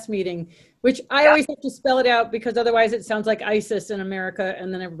ISES meeting, which I always have to spell it out because otherwise it sounds like ISIS in America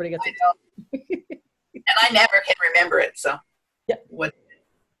and then everybody gets it. And I never can remember it. So yeah.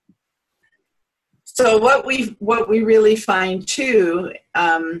 So what we really find too,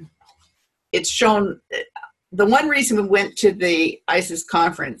 it's shown. The one reason we went to the ISIS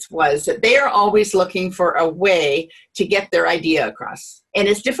conference was that they are always looking for a way to get their idea across. And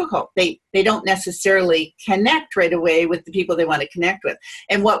it's difficult. They don't necessarily connect right away with the people they want to connect with.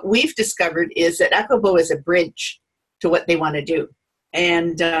 And what we've discovered is that Equi-Bow is a bridge to what they want to do.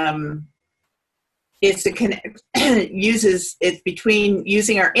 And it's between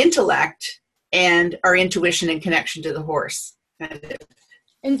using our intellect and our intuition and connection to the horse.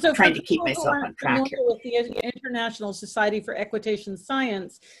 And so trying to keep myself on track here. With the International Society for Equitation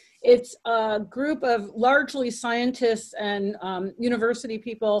Science, it's a group of largely scientists and university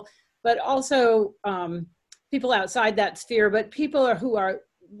people, but also people outside that sphere, but people who are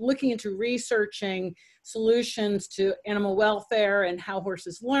looking into researching solutions to animal welfare and how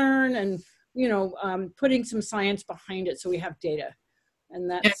horses learn and, putting some science behind it so we have data. And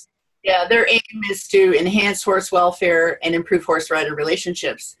that's... Yeah, their aim is to enhance horse welfare and improve horse-rider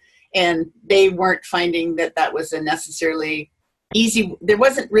relationships. And they weren't finding that was a necessarily easy, there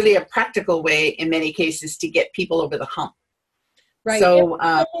wasn't really a practical way in many cases to get people over the hump. Right. So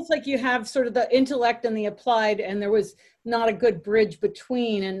it's almost like you have sort of the intellect and the applied, and there was not a good bridge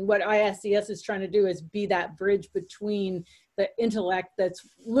between. And what ISCS is trying to do is be that bridge between the intellect that's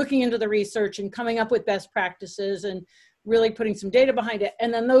looking into the research and coming up with best practices and really putting some data behind it.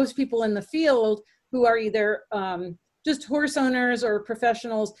 And then those people in the field who are either just horse owners or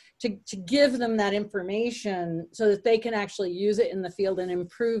professionals to give them that information so that they can actually use it in the field and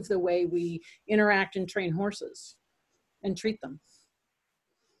improve the way we interact and train horses and treat them.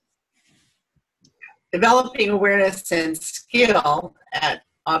 Developing awareness and skill at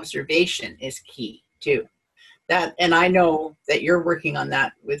observation is key too. That, and I know that you're working on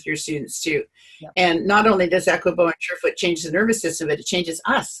that with your students too. Yep. And not only does Equi-Bow and Surefoot change the nervous system, but it changes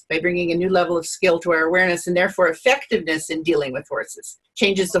us by bringing a new level of skill to our awareness and therefore effectiveness in dealing with horses.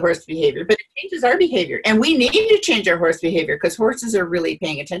 Changes the horse behavior, but it changes our behavior. And we need to change our horse behavior because horses are really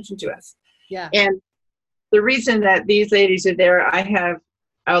paying attention to us. Yeah. And the reason that these ladies are there, I have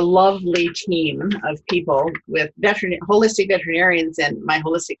a lovely team of people with holistic veterinarians and my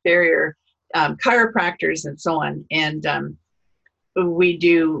holistic farrier, chiropractors and so on. And we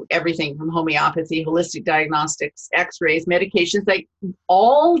do everything from homeopathy, holistic diagnostics, x-rays, medications, like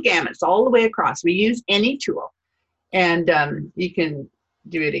all gamuts, all the way across. We use any tool. And you can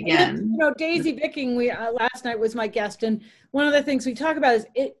do it again. You know, Daisy Bicking, last night was my guest, and one of the things we talk about is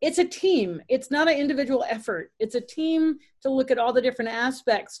it's a team. It's not an individual effort. It's a team to look at all the different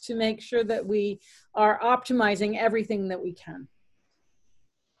aspects to make sure that we are optimizing everything that we can.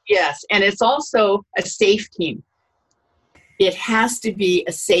 Yes, and it's also a safe team. It has to be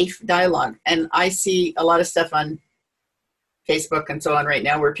a safe dialogue. And I see a lot of stuff on Facebook and so on right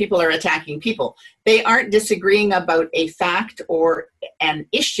now where people are attacking people. They aren't disagreeing about a fact or an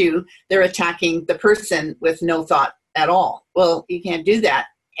issue. They're attacking the person with no thought at all. Well, you can't do that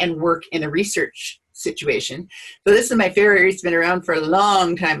and work in a research situation. So this is my farrier. He's been around for a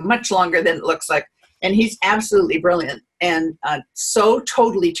long time, much longer than it looks like. And he's absolutely brilliant and so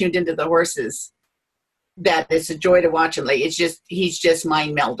totally tuned into the horses that it's a joy to watch him. Like he's just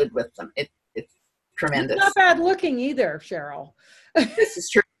mind melded with them. It's tremendous. It's not bad looking either, Cheryl. This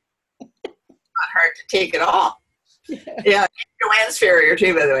is true. It's not hard to take at all. Yeah, Joanne's farrier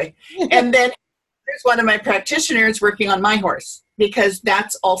too, by the way. And then there's one of my practitioners working on my horse because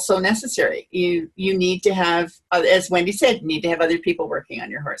that's also necessary. You need to have, as Wendy said, you need to have other people working on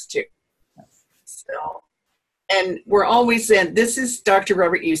your horse too. So, and we're always in. This is Dr.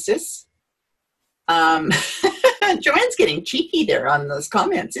 Robert Eustace. Joanne's getting cheeky there on those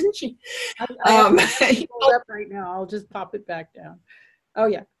comments, isn't she? I'll hold up right now. I'll just pop it back down. Oh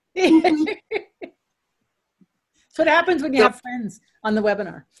yeah. That's what happens when you have friends on the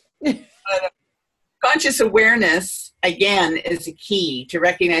webinar. Conscious awareness, again, is a key to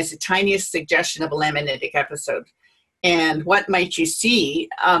recognize the tiniest suggestion of a laminitic episode. And what might you see?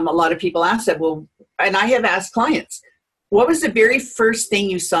 A lot of people ask that. Well, and I have asked clients, what was the very first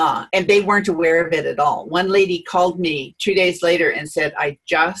thing you saw? And they weren't aware of it at all. One lady called me 2 days later and said, I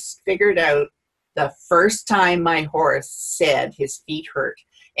just figured out the first time my horse said his feet hurt.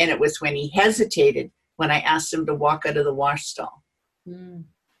 And it was when he hesitated when I asked him to walk out of the wash stall. Mm.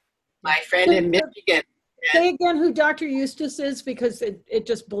 My friend in Michigan. Say again who Dr. Eustace is, because it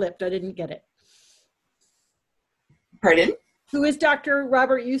just blipped. I didn't get it. Pardon? Who is Dr.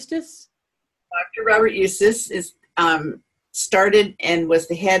 Robert Eustace? Dr. Robert Eustace is started and was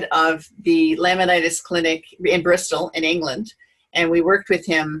the head of the laminitis clinic in Bristol in England. And we worked with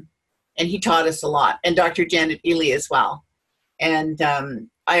him and he taught us a lot. And Dr. Janet Ely as well. And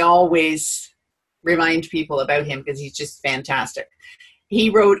I always remind people about him because he's just fantastic. He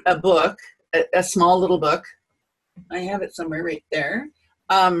wrote a book, a small little book. I have it somewhere right there.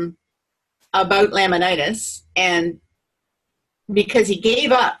 About laminitis, and because he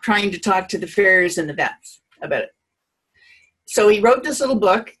gave up trying to talk to the farriers and the vets about it. So he wrote this little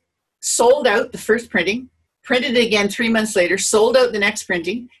book, sold out the first printing, printed it again 3 months later, sold out the next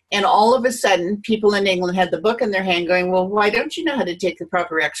printing, and all of a sudden people in England had the book in their hand going, well, why don't you know how to take the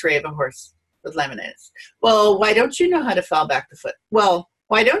proper x-ray of a horse with laminitis? Well, why don't you know how to file back the foot? Well,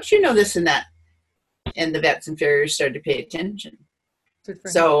 why don't you know this and that? And the vets and farriers started to pay attention.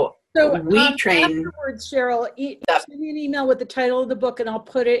 So we train. Afterwards, Cheryl, send me an email with the title of the book and I'll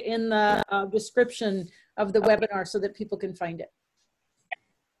put it in the description of the webinar so that people can find it.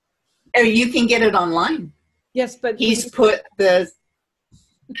 Oh, you can get it online. Yes, but he's put the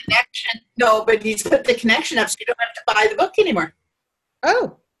connection. No, but he's put the connection up so you don't have to buy the book anymore.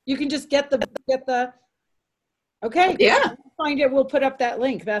 Oh, you can just get the. Okay. Yeah. Find it. We'll put up that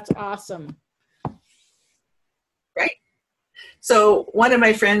link. That's awesome. Right. So one of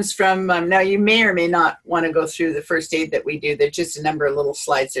my friends from, now you may or may not want to go through the first aid that we do. There's just a number of little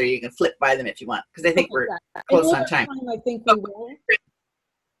slides there. You can flip by them if you want, because I think we're close on time. I think we will.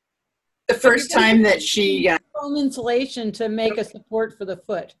 The first time that she... foam insulation to make a support for the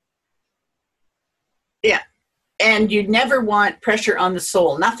foot. Yeah. And you'd never want pressure on the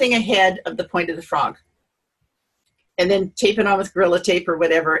sole, nothing ahead of the point of the frog. And then tape it on with Gorilla Tape or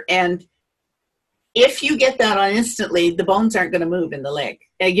whatever. And if you get that on instantly, the bones aren't going to move in the leg.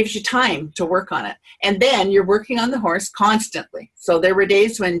 It gives you time to work on it. And then you're working on the horse constantly. So there were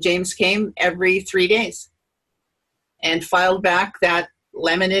days when James came every 3 days and filed back that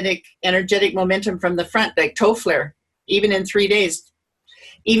laminitic energetic momentum from the front, like toe flare, even in 3 days,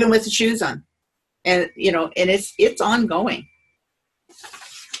 even with the shoes on. And, you know, and it's ongoing.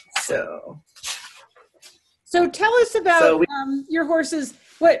 So tell us about your horse's,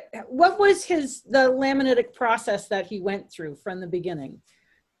 what was the laminitic process that he went through from the beginning?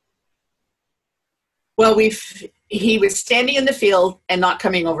 Well, he was standing in the field and not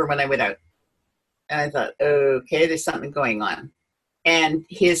coming over when I went out. And I thought, okay, there's something going on. And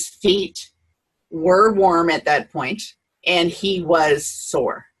his feet were warm at that point, and he was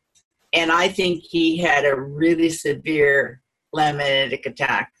sore. And I think he had a really severe laminitic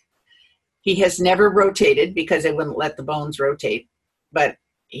attack. He has never rotated because I wouldn't let the bones rotate, but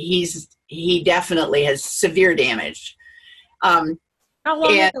he definitely has severe damage. How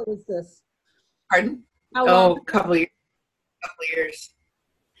long ago was this? Pardon? How long? A couple years.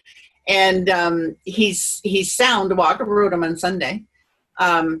 And he's sound to walk. I rode him on Sunday.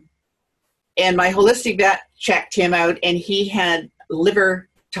 And my holistic vet checked him out, and he had liver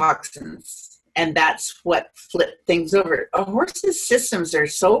toxins, and that's what flipped things over. A horse's systems are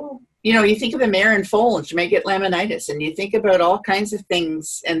so, you know, you think of a mare and foal, and she might get laminitis, and you think about all kinds of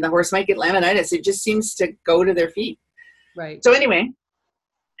things, and the horse might get laminitis. It just seems to go to their feet. Right. So anyway,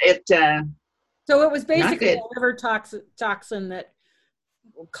 so it was basically a liver toxin that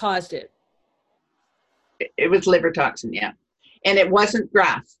caused it. It was liver toxin, yeah. And it wasn't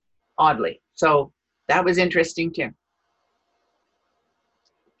grass, oddly. So that was interesting too.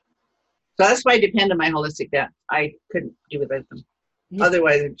 So that's why I depend on my holistic vet. I couldn't do without them. Yeah.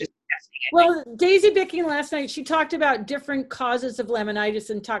 Otherwise, I'm just guessing. Well, Daisy Bicking last night, she talked about different causes of laminitis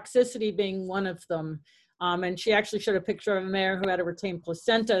and toxicity being one of them. And she actually showed a picture of a mare who had a retained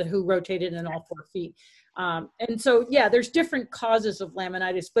placenta who rotated in all 4 feet. And so, yeah, there's different causes of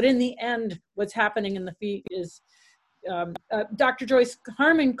laminitis, but in the end, what's happening in the feet is, Dr. Joyce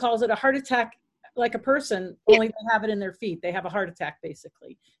Harmon calls it a heart attack like a person, only they have it in their feet. They have a heart attack,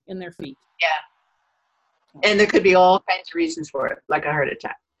 basically, in their feet. Yeah. And there could be all kinds of reasons for it, like a heart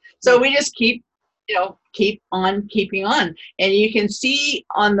attack. So we just keep on keeping on. And you can see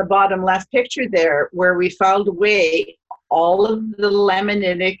on the bottom left picture there where we filed away all of the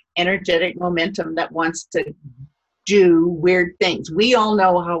laminitic energetic momentum that wants to do weird things. We all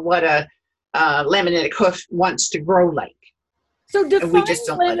know what a laminitic hoof wants to grow like. So define we just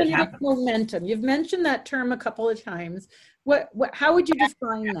don't let it laminitic happen. momentum. You've mentioned that term a couple of times. How would you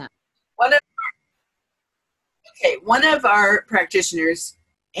define that? One of our practitioners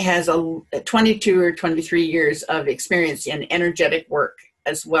has a 22 or 23 years of experience in energetic work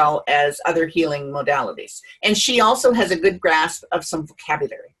as well as other healing modalities. And she also has a good grasp of some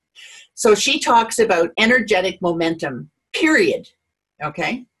vocabulary. So she talks about energetic momentum, period.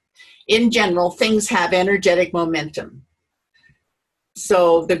 Okay? In general, things have energetic momentum.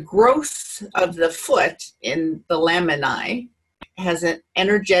 So the growth of the foot in the lamini has an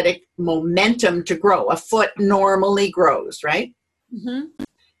energetic momentum to grow. A foot normally grows, right? Mm-hmm.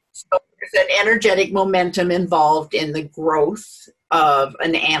 So there's an energetic momentum involved in the growth of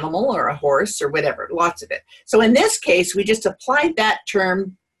an animal or a horse or whatever, lots of it. So in this case, we just applied that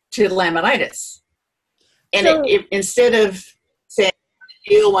term to laminitis. And instead of saying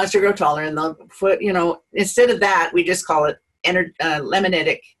the heel wants to grow taller and the foot, instead of that, we just call it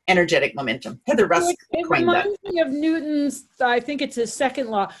laminitic energetic momentum. Heather Rusk coined that. It reminds me of Newton's, I think it's his second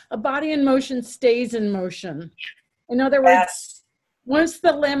law, a body in motion stays in motion. In other words, once the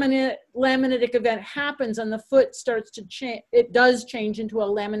laminitic event happens and the foot starts to change, it does change into a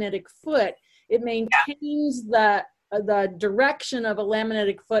laminitic foot. It maintains the direction of a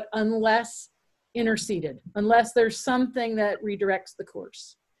laminitic foot unless interceded, unless there's something that redirects the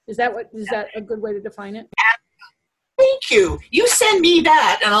course. Is that a good way to define it? Thank you. You send me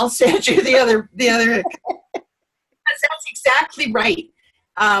that and I'll send you the other. That's exactly right.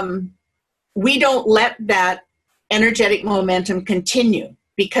 We don't let that energetic momentum continue,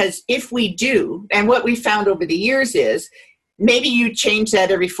 because if we do, and what we found over the years is maybe you change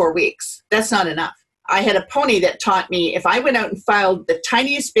that every 4 weeks. That's not enough. I had a pony that taught me if I went out and filed the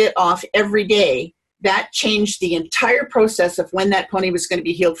tiniest bit off every day, that changed the entire process of when that pony was going to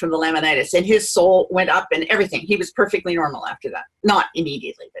be healed from the laminitis, and his soul went up and everything. He was perfectly normal after that. Not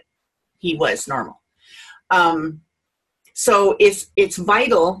immediately, but he was normal. So it's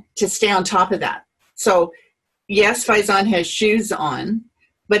vital to stay on top of that. So yes, Faison has shoes on,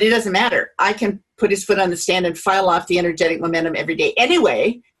 but it doesn't matter. I can put his foot on the stand and file off the energetic momentum every day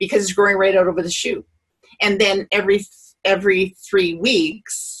anyway, because it's growing right out over the shoe. And then every 3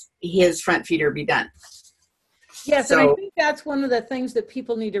 weeks, his front feet are be done. Yes, So, and I think that's one of the things that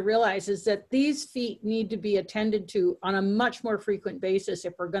people need to realize is that these feet need to be attended to on a much more frequent basis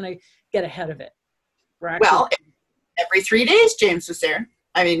if we're going to get ahead of it. well, every 3 days, James was there.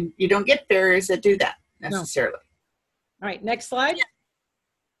 I mean, you don't get farriers that do that necessarily. No. All right, next slide.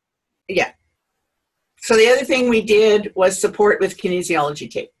 Yeah. So the other thing we did was support with kinesiology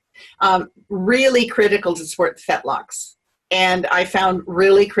tape. Really critical to support the fetlocks. And I found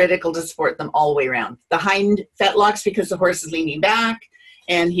really critical to support them all the way around. The hind fetlocks, because the horse is leaning back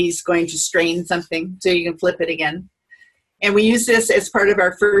and he's going to strain something, so you can flip it again. And we use this as part of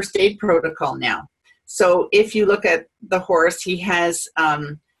our first aid protocol now. So if you look at the horse, he has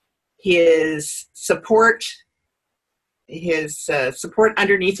his support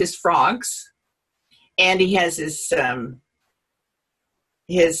underneath his frogs, and he has his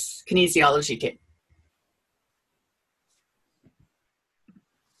kinesiology tape.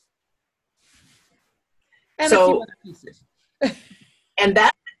 And so, a few other pieces. And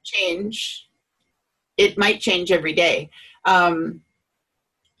that change, it might change every day. I'm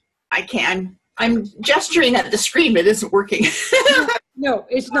gesturing at the screen, it isn't working. No,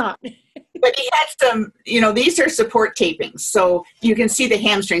 it's not. But he had some, these are support tapings. So you can see the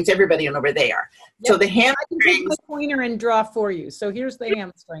hamstrings, everybody will know where they are. Yep. So the hamstrings. I can take my pointer and draw for you. So here's the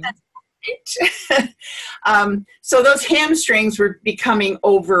hamstrings. So those hamstrings were becoming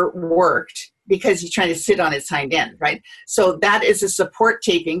overworked because he's trying to sit on his hind end, right? So that is a support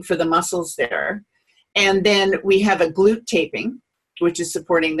taping for the muscles there. And then we have a glute taping, which is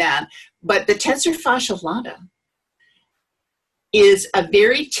supporting that. But the tensor fasciae lata is a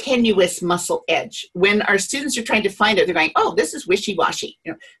very tenuous muscle edge. When our students are trying to find it, they're going, oh, this is wishy-washy.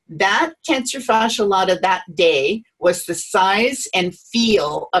 That tensor fasciae lata that day was the size and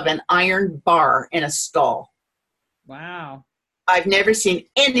feel of an iron bar in a stall. Wow. I've never seen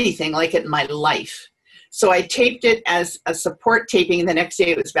anything like it in my life. So I taped it as a support taping, and the next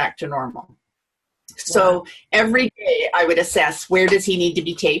day it was back to normal. So every day I would assess where does he need to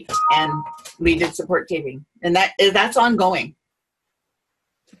be taped, and we did support taping. And that's ongoing.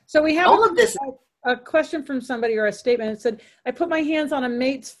 So we have all of this. A question from somebody, or a statement. It said, I put my hands on a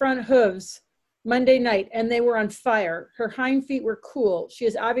mate's front hooves Monday night and they were on fire. Her hind feet were cool. She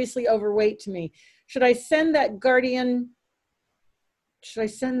is obviously overweight to me. Should I send that guardian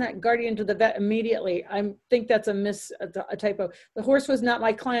to the vet immediately? I think that's a typo. The horse was not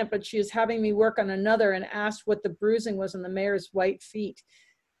my client, but she is having me work on another and asked what the bruising was on the mare's white feet.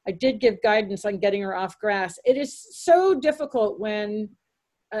 I did give guidance on getting her off grass. It is so difficult when,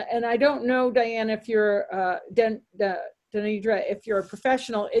 and I don't know, Diane, if you're, Denidra, if you're a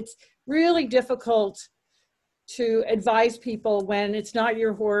professional, it's really difficult to advise people when it's not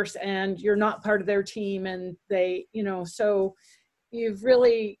your horse and you're not part of their team, and they, so you've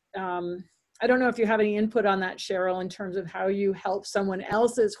really, I don't know if you have any input on that, Cheryl, in terms of how you help someone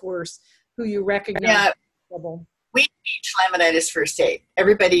else's horse who you recognize. Yeah, we teach laminitis first aid.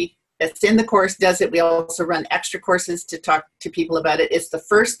 Everybody that's in the course does it. We also run extra courses to talk to people about it. It's the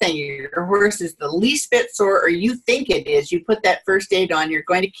first thing. Your horse is the least bit sore, or you think it is. You put that first aid on, you're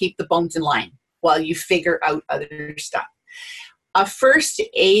going to keep the bones in line while you figure out other stuff. A first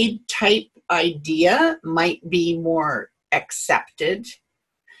aid type idea might be more accepted,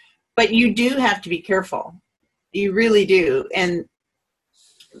 but you do have to be careful. You really do. And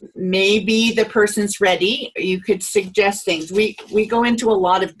maybe the person's ready. You could suggest things. We go into a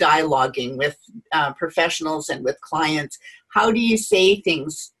lot of dialoguing with professionals and with clients. How do you say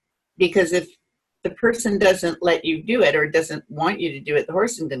things? Because if the person doesn't let you do it or doesn't want you to do it, the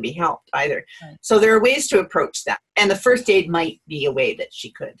horse isn't going to be helped either. Right. So there are ways to approach that. And the first aid might be a way that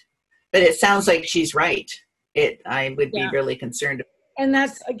she could. But it sounds like she's right. I would be really concerned. And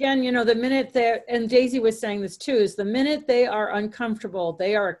that's, again, the minute and Daisy was saying this too, is the minute they are uncomfortable,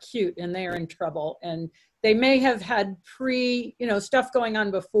 they are acute and they are in trouble. And they may have had stuff going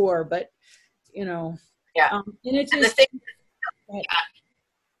on before, but, and it's just,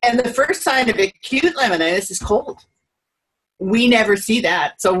 and the first sign of acute laminitis is cold. We never see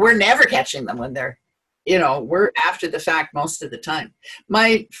that. So we're never catching them when they're, we're after the fact most of the time.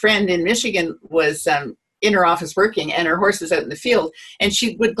 My friend in Michigan was in her office working, and her horse was out in the field, and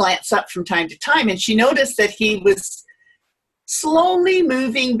she would glance up from time to time, and she noticed that he was slowly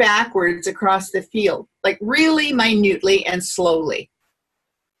moving backwards across the field, like really minutely and slowly.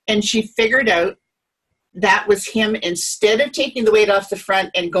 And she figured out that was him, instead of taking the weight off the front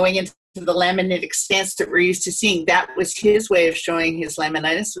and going into the laminitic stance that we're used to seeing, that was his way of showing his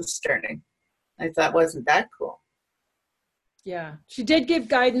laminitis was starting. I thought, wasn't that cool? Yeah, she did give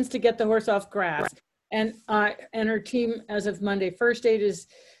guidance to get the horse off grass. And her team, as of Monday, first aid is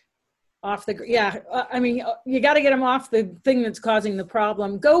Off the, yeah. I mean, you got to get them off the thing that's causing the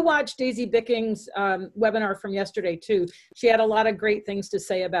problem. Go watch Daisy Bicking's webinar from yesterday too. She had a lot of great things to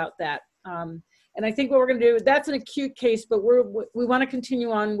say about that. And I think what we're going to do, that's an acute case, but we want to continue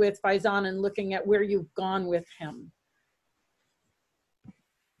on with Faizan and looking at where you've gone with him.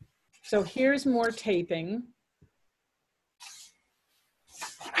 So here's more taping.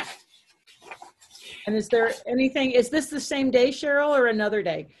 And is there anything, is this the same day, Cheryl, or another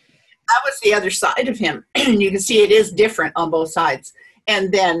day? That was the other side of him. You can see it is different on both sides. And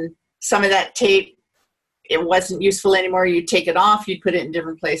then some of that tape, it wasn't useful anymore. You'd take it off, you'd put it in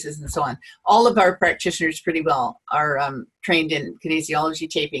different places and so on. All of our practitioners pretty well are trained in kinesiology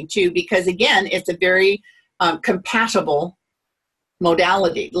taping too, because again, it's a very compatible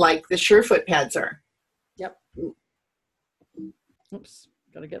modality like the Surefoot pads are. Yep. Oops,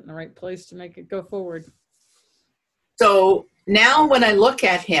 got to get in the right place to make it go forward. So now when I look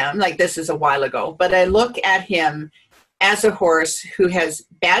at him, like this is a while ago, but I look at him as a horse who has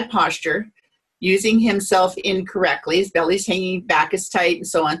bad posture, using himself incorrectly, his belly's hanging, back is tight and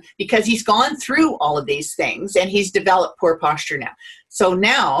so on, because he's gone through all of these things and he's developed poor posture now. So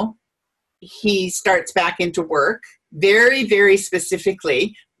now he starts back into work very, very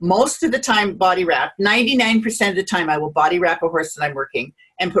specifically. Most of the time body wrap, 99% of the time I will body wrap a horse that I'm working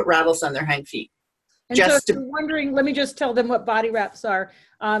and put rattles on their hind feet. And just so if you're wondering, let me just tell them what body wraps are.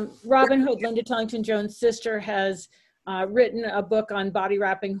 Robin Hood, Linda Tellington-Jones' sister, has written a book on body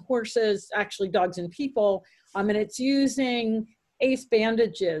wrapping horses, actually dogs and people, and it's using ACE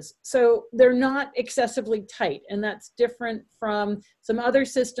bandages. So they're not excessively tight, and that's different from some other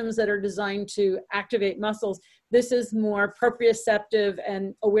systems that are designed to activate muscles. This is more proprioceptive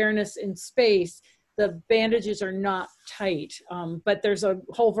and awareness in space. The bandages are not tight, but there's a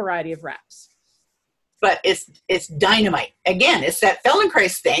whole variety of wraps. But it's dynamite. Again, it's that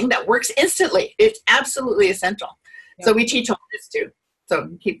Feldenkrais thing that works instantly. It's absolutely essential. Yep. So we teach all this too. So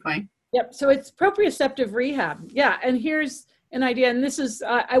keep going. Yep. So it's proprioceptive rehab. Yeah. And here's an idea. And this is,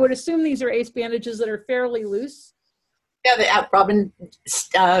 I would assume these are ACE bandages that are fairly loose. Yeah. Robin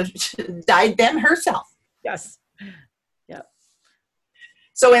dyed them herself. Yes. Yep.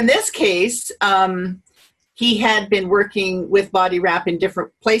 So in this case, he had been working with body wrap in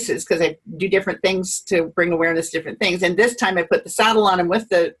different places because I do different things to bring awareness to different things. And this time I put the saddle on him with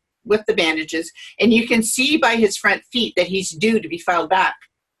the bandages, and you can see by his front feet that he's due to be filed back.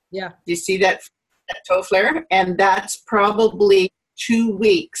 Yeah. Do you see that toe flare? And that's probably 2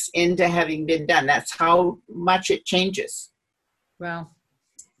 weeks into having been done. That's how much it changes. Wow.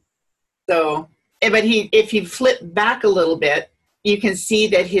 So, but if you flip back a little bit, you can see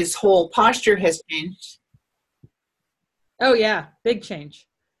that his whole posture has changed. Oh yeah, big change.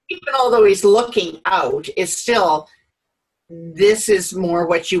 Even although he's looking out, it's still, this is more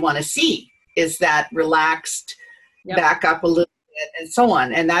what you want to see, is that relaxed, yep, back up a little bit and so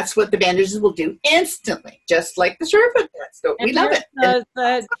on. And that's what the bandages will do instantly, just like the Surefoot does. So we love it.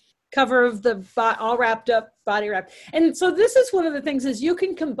 The cover of the all wrapped up body wrap. And so this is one of the things is you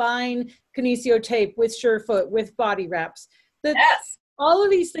can combine kinesio tape with Surefoot with body wraps. Yes. All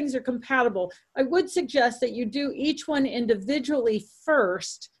of these things are compatible. I would suggest that you do each one individually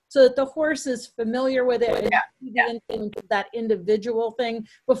first so that the horse is familiar with it and that individual thing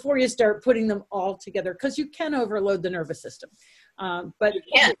before you start putting them all together, because you can overload the nervous system. But you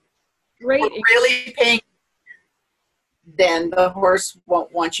can. Great. Really paying, then the horse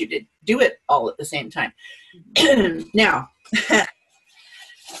won't want you to do it all at the same time. Now,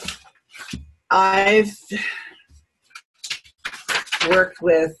 I've worked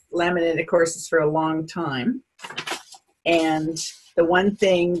with laminitic horses for a long time, and the one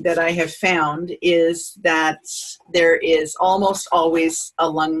thing that I have found is that there is almost always a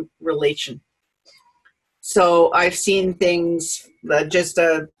lung relation. So I've seen things, just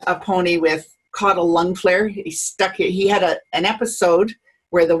a pony with caught a lung flare. He had an episode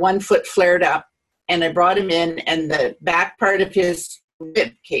where the one foot flared up, and I brought him in, and the back part of his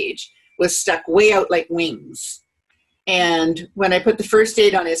rib cage was stuck way out like wings. And when I put the first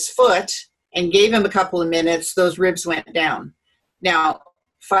aid on his foot and gave him a couple of minutes, those ribs went down. Now,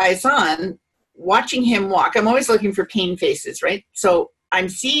 Faizan, watching him walk, I'm always looking for pain faces, right? So I'm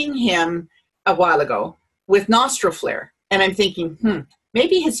seeing him a while ago with nostril flare, and I'm thinking,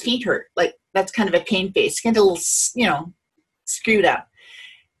 maybe his feet hurt. Like, that's kind of a pain face, kind of a little, screwed up.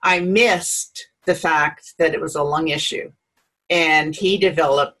 I missed the fact that it was a lung issue, and he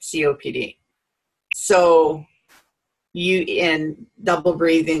developed COPD. So in double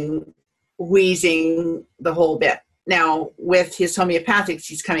breathing, wheezing, the whole bit. Now, with his homeopathics,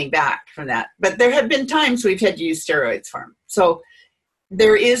 he's coming back from that. But there have been times we've had to use steroids for him. So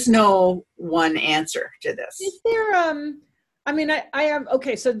there is no one answer to this. Is there, I mean, I am,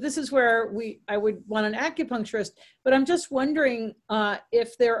 okay, so this is where I would want an acupuncturist, but I'm just wondering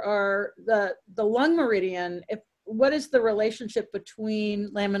if there are the lung meridian, what is the relationship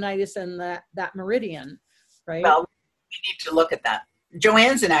between laminitis and that meridian, right? Well, we need to look at that.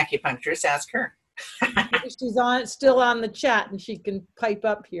 Joanne's an acupuncturist, ask her. She's still on the chat and she can pipe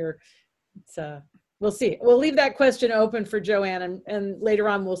up here. We'll see. We'll leave that question open for Joanne, and later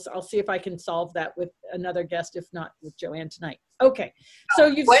on I'll see if I can solve that with another guest, if not with Joanne tonight. Okay, so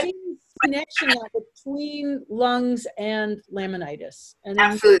you've seen the connection now between lungs and laminitis. And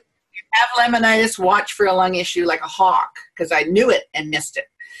absolutely. If you have laminitis, watch for a lung issue like a hawk, because I knew it and missed it.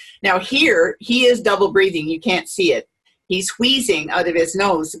 Now here, he is double breathing. You can't see it. He's wheezing out of his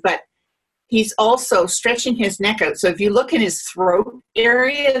nose, but he's also stretching his neck out. So if you look in his throat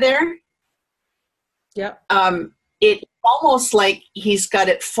area there, yep. It's almost like he's got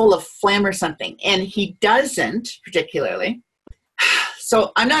it full of phlegm or something, and he doesn't particularly.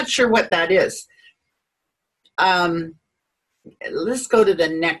 So I'm not sure what that is. Let's go to the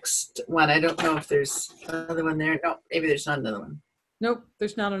next one. I don't know if there's another one there. No, maybe there's not another one. Nope,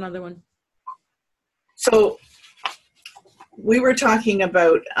 there's not another one. So we were talking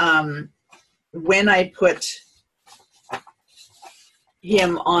about when I put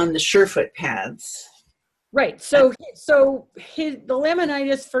him on the Surefoot pads. Right. So the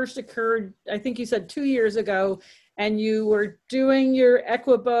laminitis first occurred, I think you said 2 years ago, and you were doing your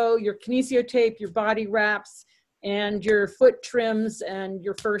Equi-Bow, your kinesiotape, your body wraps, and your foot trims and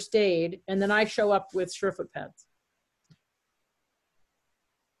your first aid. And then I show up with Surefoot pads.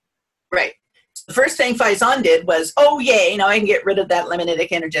 Right. So the first thing Faison did was, oh, yay, now I can get rid of that laminitic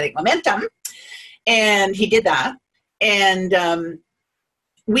energetic momentum. And he did that. And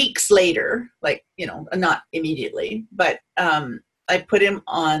weeks later, like, you know, not immediately, but I put him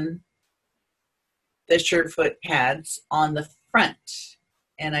on the Surefoot pads on the front.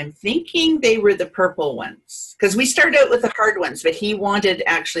 And I'm thinking they were the purple ones, because we started out with the hard ones, but he wanted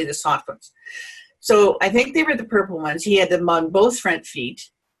actually the soft ones. So I think they were the purple ones. He had them on both front feet,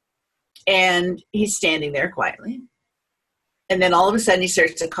 and he's standing there quietly. And then all of a sudden he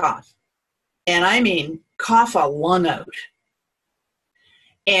starts to cough. And I mean, cough a lung out.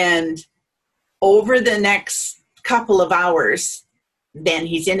 And over the next couple of hours, then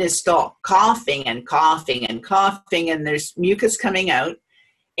he's in his stall, coughing and coughing and coughing, and there's mucus coming out.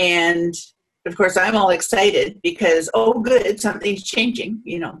 And of course, I'm all excited because, oh, good, something's changing.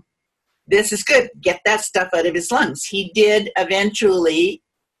 You know, this is good. Get that stuff out of his lungs. He did eventually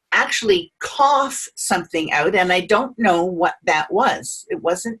actually cough something out, and I don't know what that was. It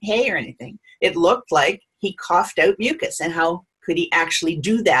wasn't hay or anything. It looked like he coughed out mucus, and how could he actually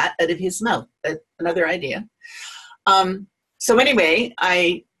do that out of his mouth? Another idea. So anyway,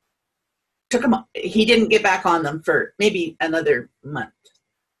 I took him. He didn't get back on them for maybe another month.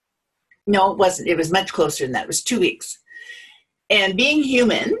 No, it wasn't. It was much closer than that. It was 2 weeks. And being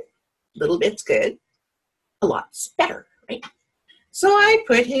human, a little bit's good, a lot's better, right? So I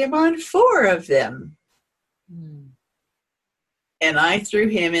put him on 4 of them. And I threw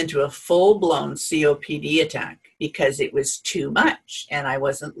him into a full-blown COPD attack because it was too much and I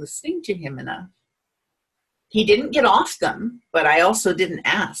wasn't listening to him enough. He didn't get off them, but I also didn't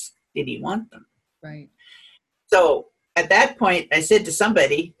ask, did he want them? Right. So at that point, I said to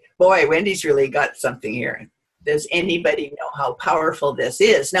somebody, boy, Wendy's really got something here. Does anybody know how powerful this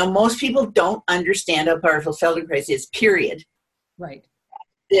is? Now, most people don't understand how powerful Feldenkrais is, period. Right.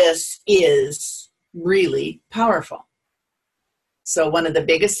 This is really powerful. So one of the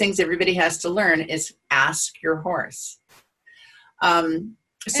biggest things everybody has to learn is ask your horse.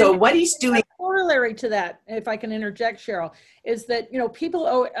 So what he's doing. A corollary to that, if I can interject, Cheryl, is that, you know,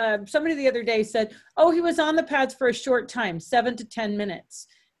 people, somebody the other day said, oh, he was on the pads for a short time, 7 to 10 minutes.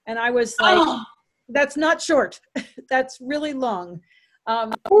 And I was like, that's not short. That's really long.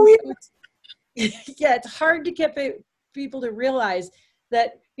 Yeah, it's hard to get people to realize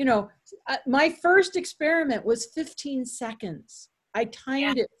that, you know, my first experiment was 15 seconds. I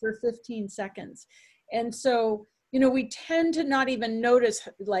timed it for 15 seconds. And so, you know, we tend to not even notice,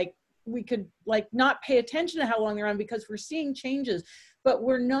 like, we could like not pay attention to how long they're on because we're seeing changes, but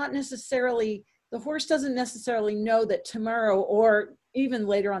we're not necessarily, the horse doesn't necessarily know that tomorrow or even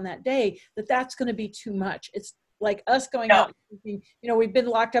later on that day, that that's going to be too much. It's like us going out, you know, we've been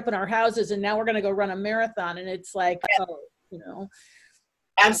locked up in our houses and now we're going to go run a marathon. And it's like, oh, you know.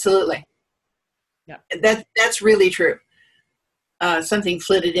 Absolutely. Yeah. That's really true. Something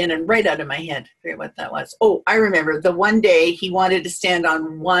flitted in and right out of my head. I forget what that was. Oh, I remember the one day he wanted to stand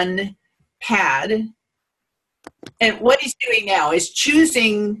on one pad And what he's doing now is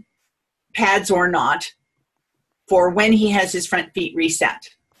choosing pads or not for when he has his front feet reset.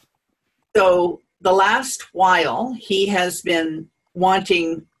 So the last while, he has been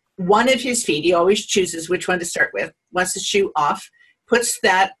wanting one of his feet. He always chooses which one to start with. Wants the shoe off, puts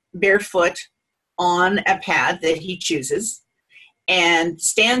that bare foot on a pad that he chooses, and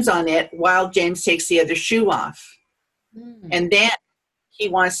stands on it while James takes the other shoe off. And then he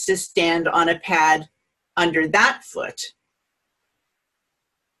wants to stand on a pad under that foot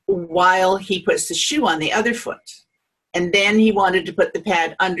while he puts the shoe on the other foot. And then he wanted to put the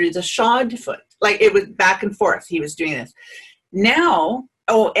pad under the shod foot. Like, it was back and forth. He was doing this. Now,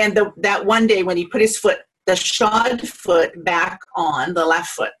 that one day when he put his foot, the shod foot, back on the left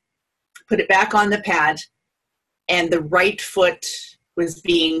foot, put it back on the pad, and the right foot was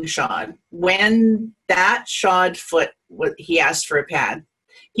being shod. When that shod foot, he asked for a pad,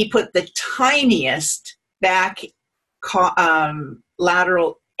 he put the tiniest back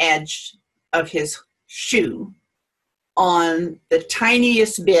lateral edge of his shoe on the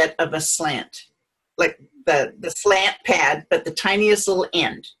tiniest bit of a slant, like the slant pad, but the tiniest little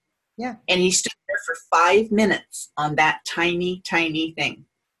end. Yeah. And he stood there for 5 minutes on that tiny, tiny thing.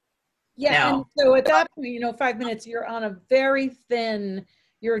 Yeah. Now, and so at that point, 5 minutes, you're on a very thin,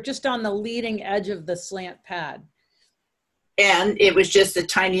 you're just on the leading edge of the slant pad. And it was just the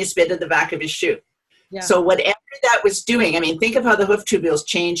tiniest bit of the back of his shoe. Yeah. So whatever that was doing, I mean, think of how the hoof tubules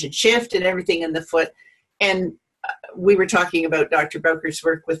change and shift and everything in the foot. And we were talking about Dr. Bowker's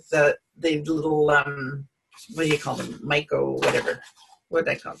work with the little, what do you call them? Myco, whatever. What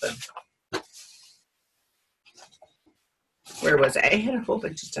did I call them? Where was I? I had a whole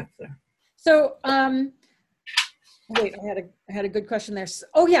bunch of stuff there. So, wait, I had a good question there.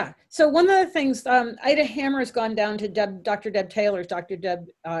 Oh yeah. So one of the things, Ida Hammer has gone down to Dr. Deb Taylor's. Dr. Deb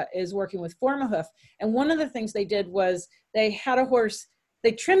is working with Formahoof. And one of the things they did was they had a horse,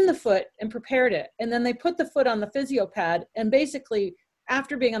 they trimmed the foot and prepared it. And then they put the foot on the physio pad. And basically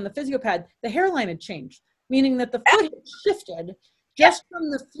after being on the physio pad, the hairline had changed, meaning that the foot had shifted just from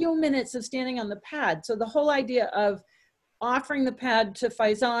the few minutes of standing on the pad. So the whole idea of offering the pad to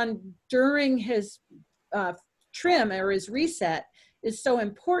Faison during his trim or his reset is so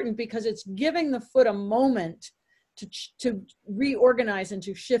important, because it's giving the foot a moment to reorganize and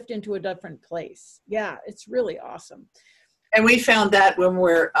to shift into a different place. Yeah, it's really awesome. And we found that when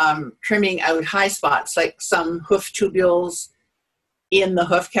we're trimming out high spots, like some hoof tubules in the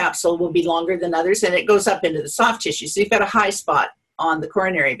hoof capsule will be longer than others, and it goes up into the soft tissue. So you've got a high spot on the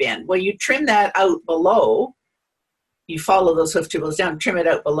coronary band. Well, you trim that out below, you follow those hoof tubules down, trim it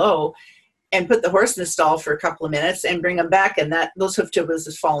out below, and put the horse in the stall for a couple of minutes and bring them back, and those hoof tubules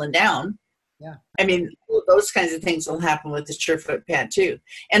has fallen down. Yeah. I mean, those kinds of things will happen with the Surefoot pad too.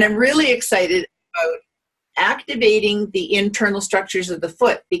 And I'm really excited about activating the internal structures of the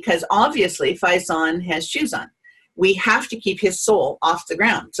foot, because obviously Faison has shoes on. We have to keep his sole off the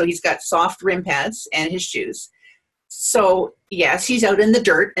ground. So he's got soft rim pads and his shoes. So yes, he's out in the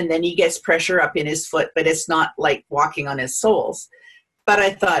dirt and then he gets pressure up in his foot, but it's not like walking on his soles. But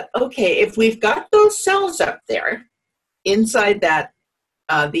I thought, okay, if we've got those cells up there inside that,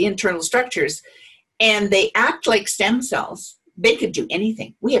 the internal structures, and they act like stem cells, they could do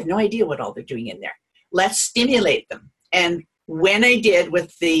anything. We have no idea what all they're doing in there. Let's stimulate them. And when I did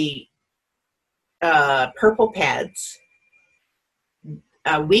with the purple pads,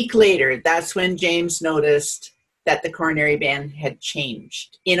 a week later, that's when James noticed that the coronary band had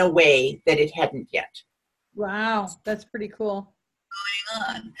changed in a way that it hadn't yet. Wow, that's pretty cool.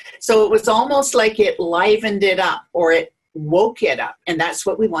 On. So it was almost like it livened it up, or it woke it up. And that's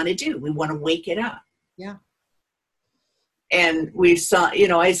what we want to do. We want to wake it up. Yeah. And we saw,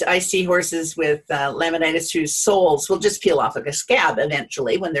 I see horses with laminitis whose soles will just peel off like a scab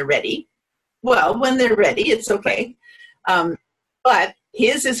eventually when they're ready. Well, when they're ready, it's okay. But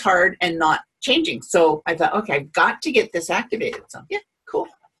his is hard and not changing. So I thought, okay, I've got to get this activated. So yeah, cool.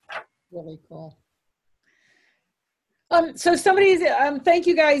 Really cool. So somebody's, thank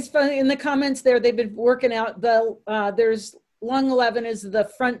you guys in the comments there. They've been working out there's lung 11 is the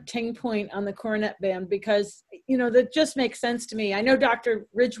front ting point on the coronet band, because, that just makes sense to me. I know Dr.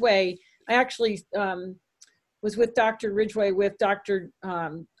 Ridgway, I actually was with Dr. Ridgway with Dr.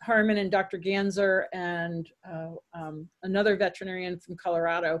 Harmon and Dr. Ganser and another veterinarian from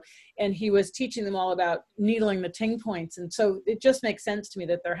Colorado, and he was teaching them all about needling the ting points. And so it just makes sense to me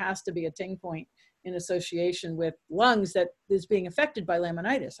that there has to be a ting point in association with lungs that is being affected by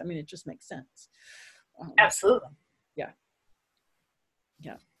laminitis. I mean, it just makes sense. Absolutely. Yeah.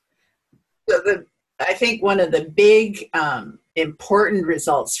 Yeah. So I think one of the big important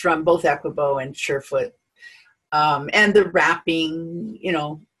results from both Equi-Bow and Surefoot and the wrapping, you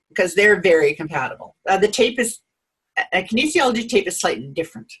know, because they're very compatible. The tape is, a kinesiology tape is slightly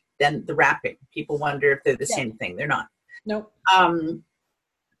different than the wrapping. People wonder if they're the same thing. They're not. Nope.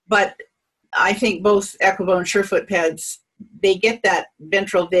 But I think both Equi-Bow and Surefoot pads, they get that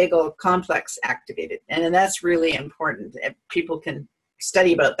ventral vagal complex activated. And that's really important. People can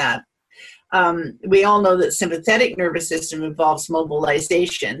study about that. We all know that sympathetic nervous system involves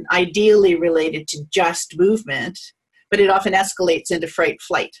mobilization, ideally related to just movement, but it often escalates into fright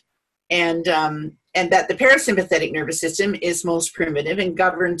flight. And that the parasympathetic nervous system is most primitive and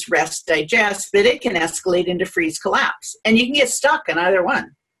governs rest, digest, but it can escalate into freeze collapse. And you can get stuck in either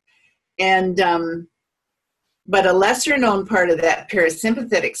one. And but a lesser known part of that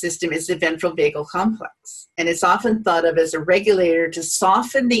parasympathetic system is the ventral vagal complex. And it's often thought of as a regulator to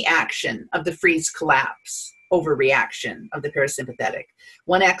soften the action of the freeze collapse overreaction of the parasympathetic.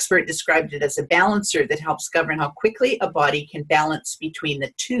 One expert described it as a balancer that helps govern how quickly a body can balance between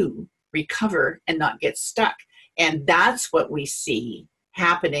the two, recover and not get stuck. And that's what we see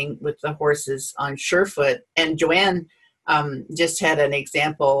happening with the horses on Surefoot. And Joanne just had an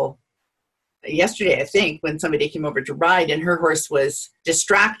example yesterday, I think, when somebody came over to ride and her horse was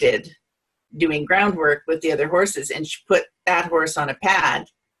distracted doing groundwork with the other horses, and she put that horse on a pad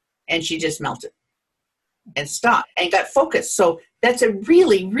and she just melted and stopped and got focused. So that's a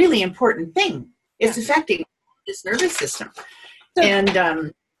really, really important thing. It's affecting this nervous system. So,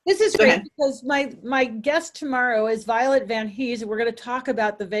 and this is great because my guest tomorrow is Violet Van Hees, and we're going to talk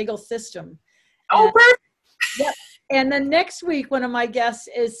about the vagal system. Oh, perfect. Yep. And then next week, one of my guests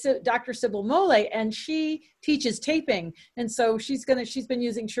is Dr. Sybil Mole, and she teaches taping. And so she's been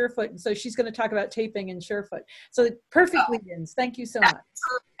using Surefoot, and so she's going to talk about taping in Surefoot. So it perfectly ends. Thank you so much.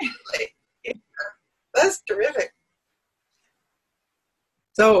 That's terrific.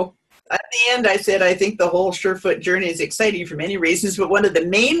 So at the end, I said, I think the whole Surefoot journey is exciting for many reasons, but one of the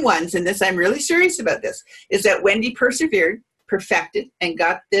main ones, and this, I'm really serious about this, is that Wendy persevered, perfected, and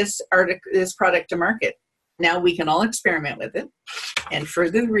got this product to market. Now we can all experiment with it and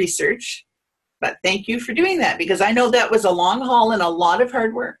further the research. But thank you for doing that, because I know that was a long haul and a lot of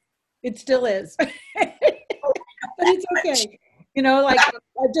hard work. It still is. But it's okay. You know, like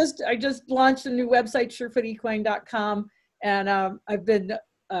I just launched a new website, surefootequine.com, and I've been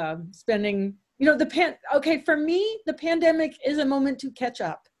spending, you know, for me, the pandemic is a moment to catch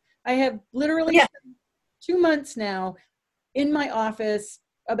up. I have literally spent 2 months now in my office,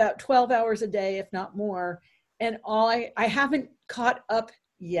 about 12 hours a day, if not more. And I haven't caught up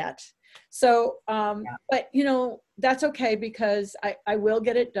yet. So, but you know, that's okay, because I will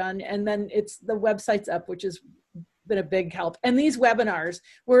get it done. And then the website's up, which has been a big help. And these webinars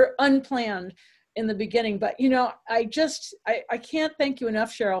were unplanned in the beginning, but you know, I can't thank you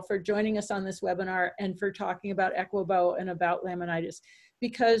enough, Cheryl, for joining us on this webinar and for talking about Equi-Bow and about laminitis,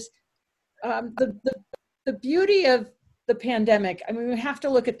 because the beauty of the pandemic, I mean, we have to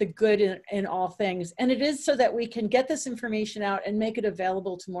look at the good in all things, and it is so that we can get this information out and make it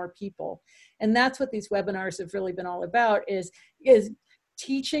available to more people. And that's what these webinars have really been all about, is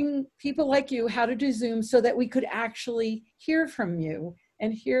teaching people like you how to do Zoom so that we could actually hear from you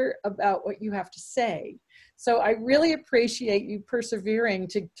and hear about what you have to say. So I really appreciate you persevering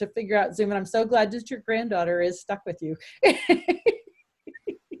to figure out Zoom, and I'm so glad that your granddaughter is stuck with you.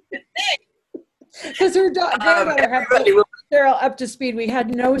 Because her granddaughter had Cheryl up to speed. We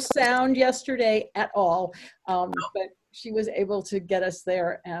had no sound yesterday at all, but she was able to get us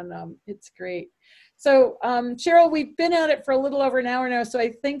there, and it's great. So Cheryl, we've been at it for a little over an hour now, so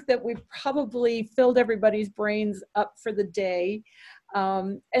I think that we've probably filled everybody's brains up for the day.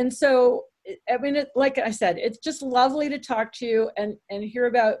 And so, I mean, like I said, it's just lovely to talk to you and hear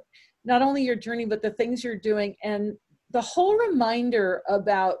about not only your journey, but the things you're doing, and the whole reminder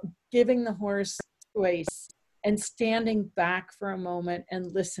about giving the horse choice and standing back for a moment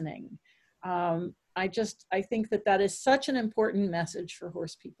and listening. I think that is such an important message for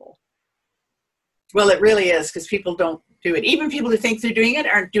horse people. Well, it really is, because people don't do it. Even people who think they're doing it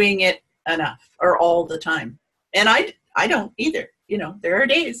aren't doing it enough or all the time. And I don't either. You know, there are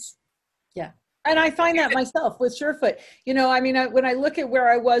days. Yeah. And I find that myself with Surefoot. You know, I mean, when I look at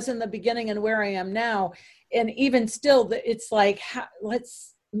where I was in the beginning and where I am now, and even still, it's like,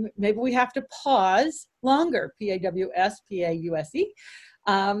 maybe we have to pause longer, P-A-W-S-P-A-U-S-E,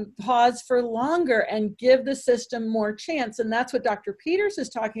 pause for longer and give the system more chance. And that's what Dr. Peters is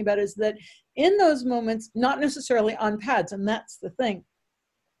talking about, is that in those moments, not necessarily on pads, and that's the thing,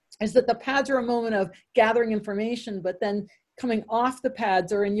 is that the pads are a moment of gathering information, but then coming off the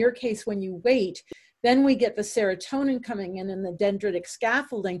pads, or in your case, when you wait, Then we get the serotonin coming in and the dendritic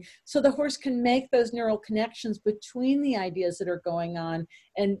scaffolding, so the horse can make those neural connections between the ideas that are going on,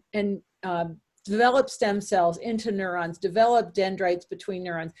 and develop stem cells into neurons, develop dendrites between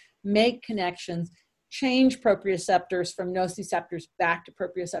neurons, make connections, change proprioceptors from nociceptors back to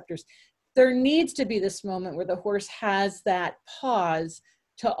proprioceptors. There needs to be this moment where the horse has that pause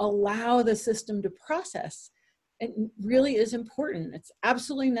to allow the system to process. It really is important. It's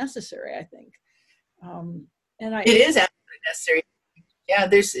absolutely necessary, I think. It is absolutely necessary. Yeah,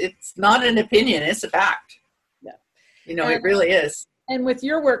 it's not an opinion, it's a fact. Yeah. You know, it really is. And with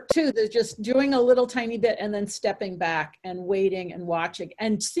your work too, there's just doing a little tiny bit and then stepping back and waiting and watching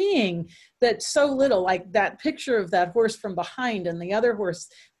and seeing that so little, like that picture of that horse from behind and the other horse,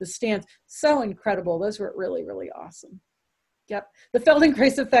 the stance, so incredible. Those were really, really awesome. Yep. The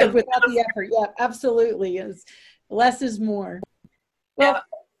Feldenkrais effect without the effort. Yeah, absolutely. Is less is more. Well, yeah.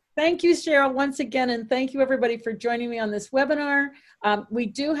 Thank you, Cheryl, once again, and thank you everybody for joining me on this webinar. We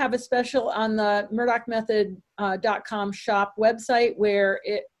do have a special on the murdochmethod.com shop website where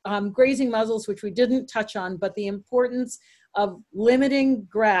grazing muzzles, which we didn't touch on, but the importance of limiting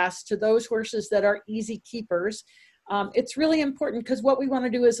grass to those horses that are easy keepers. It's really important because what we want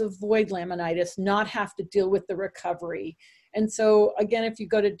to do is avoid laminitis, not have to deal with the recovery. And so, again, if you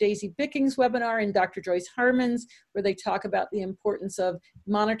go to Daisy Bicking's webinar and Dr. Joyce Harmon's, where they talk about the importance of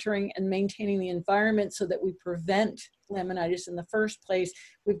monitoring and maintaining the environment so that we prevent laminitis in the first place,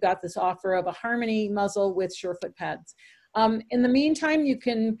 we've got this offer of a Harmony muzzle with Surefoot pads. In the meantime, you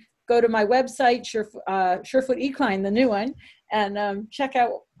can go to my website, Surefoot Equine, the new one, and check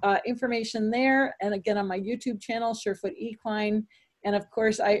out information there. And again, on my YouTube channel, Surefoot Equine. And of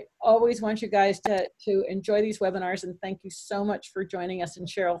course, I always want you guys to enjoy these webinars, and thank you so much for joining us. And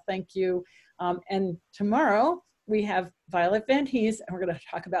Cheryl, thank you. And tomorrow we have Violet Van Hees, and we're going to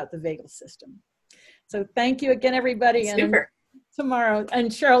talk about the vagal system. So thank you again, everybody. Super. And tomorrow,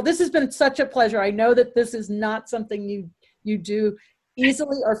 and Cheryl, this has been such a pleasure. I know that this is not something you do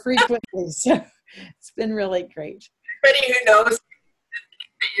easily or frequently, so it's been really great. Everybody who knows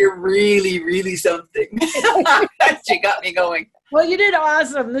that you're really, really something. She got me going. Well, you did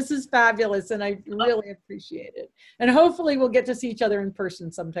awesome. This is fabulous, and I really appreciate it. And hopefully we'll get to see each other in person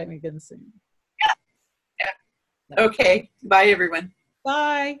sometime again soon. Yeah. Okay. Bye, everyone.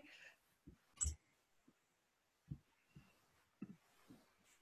 Bye.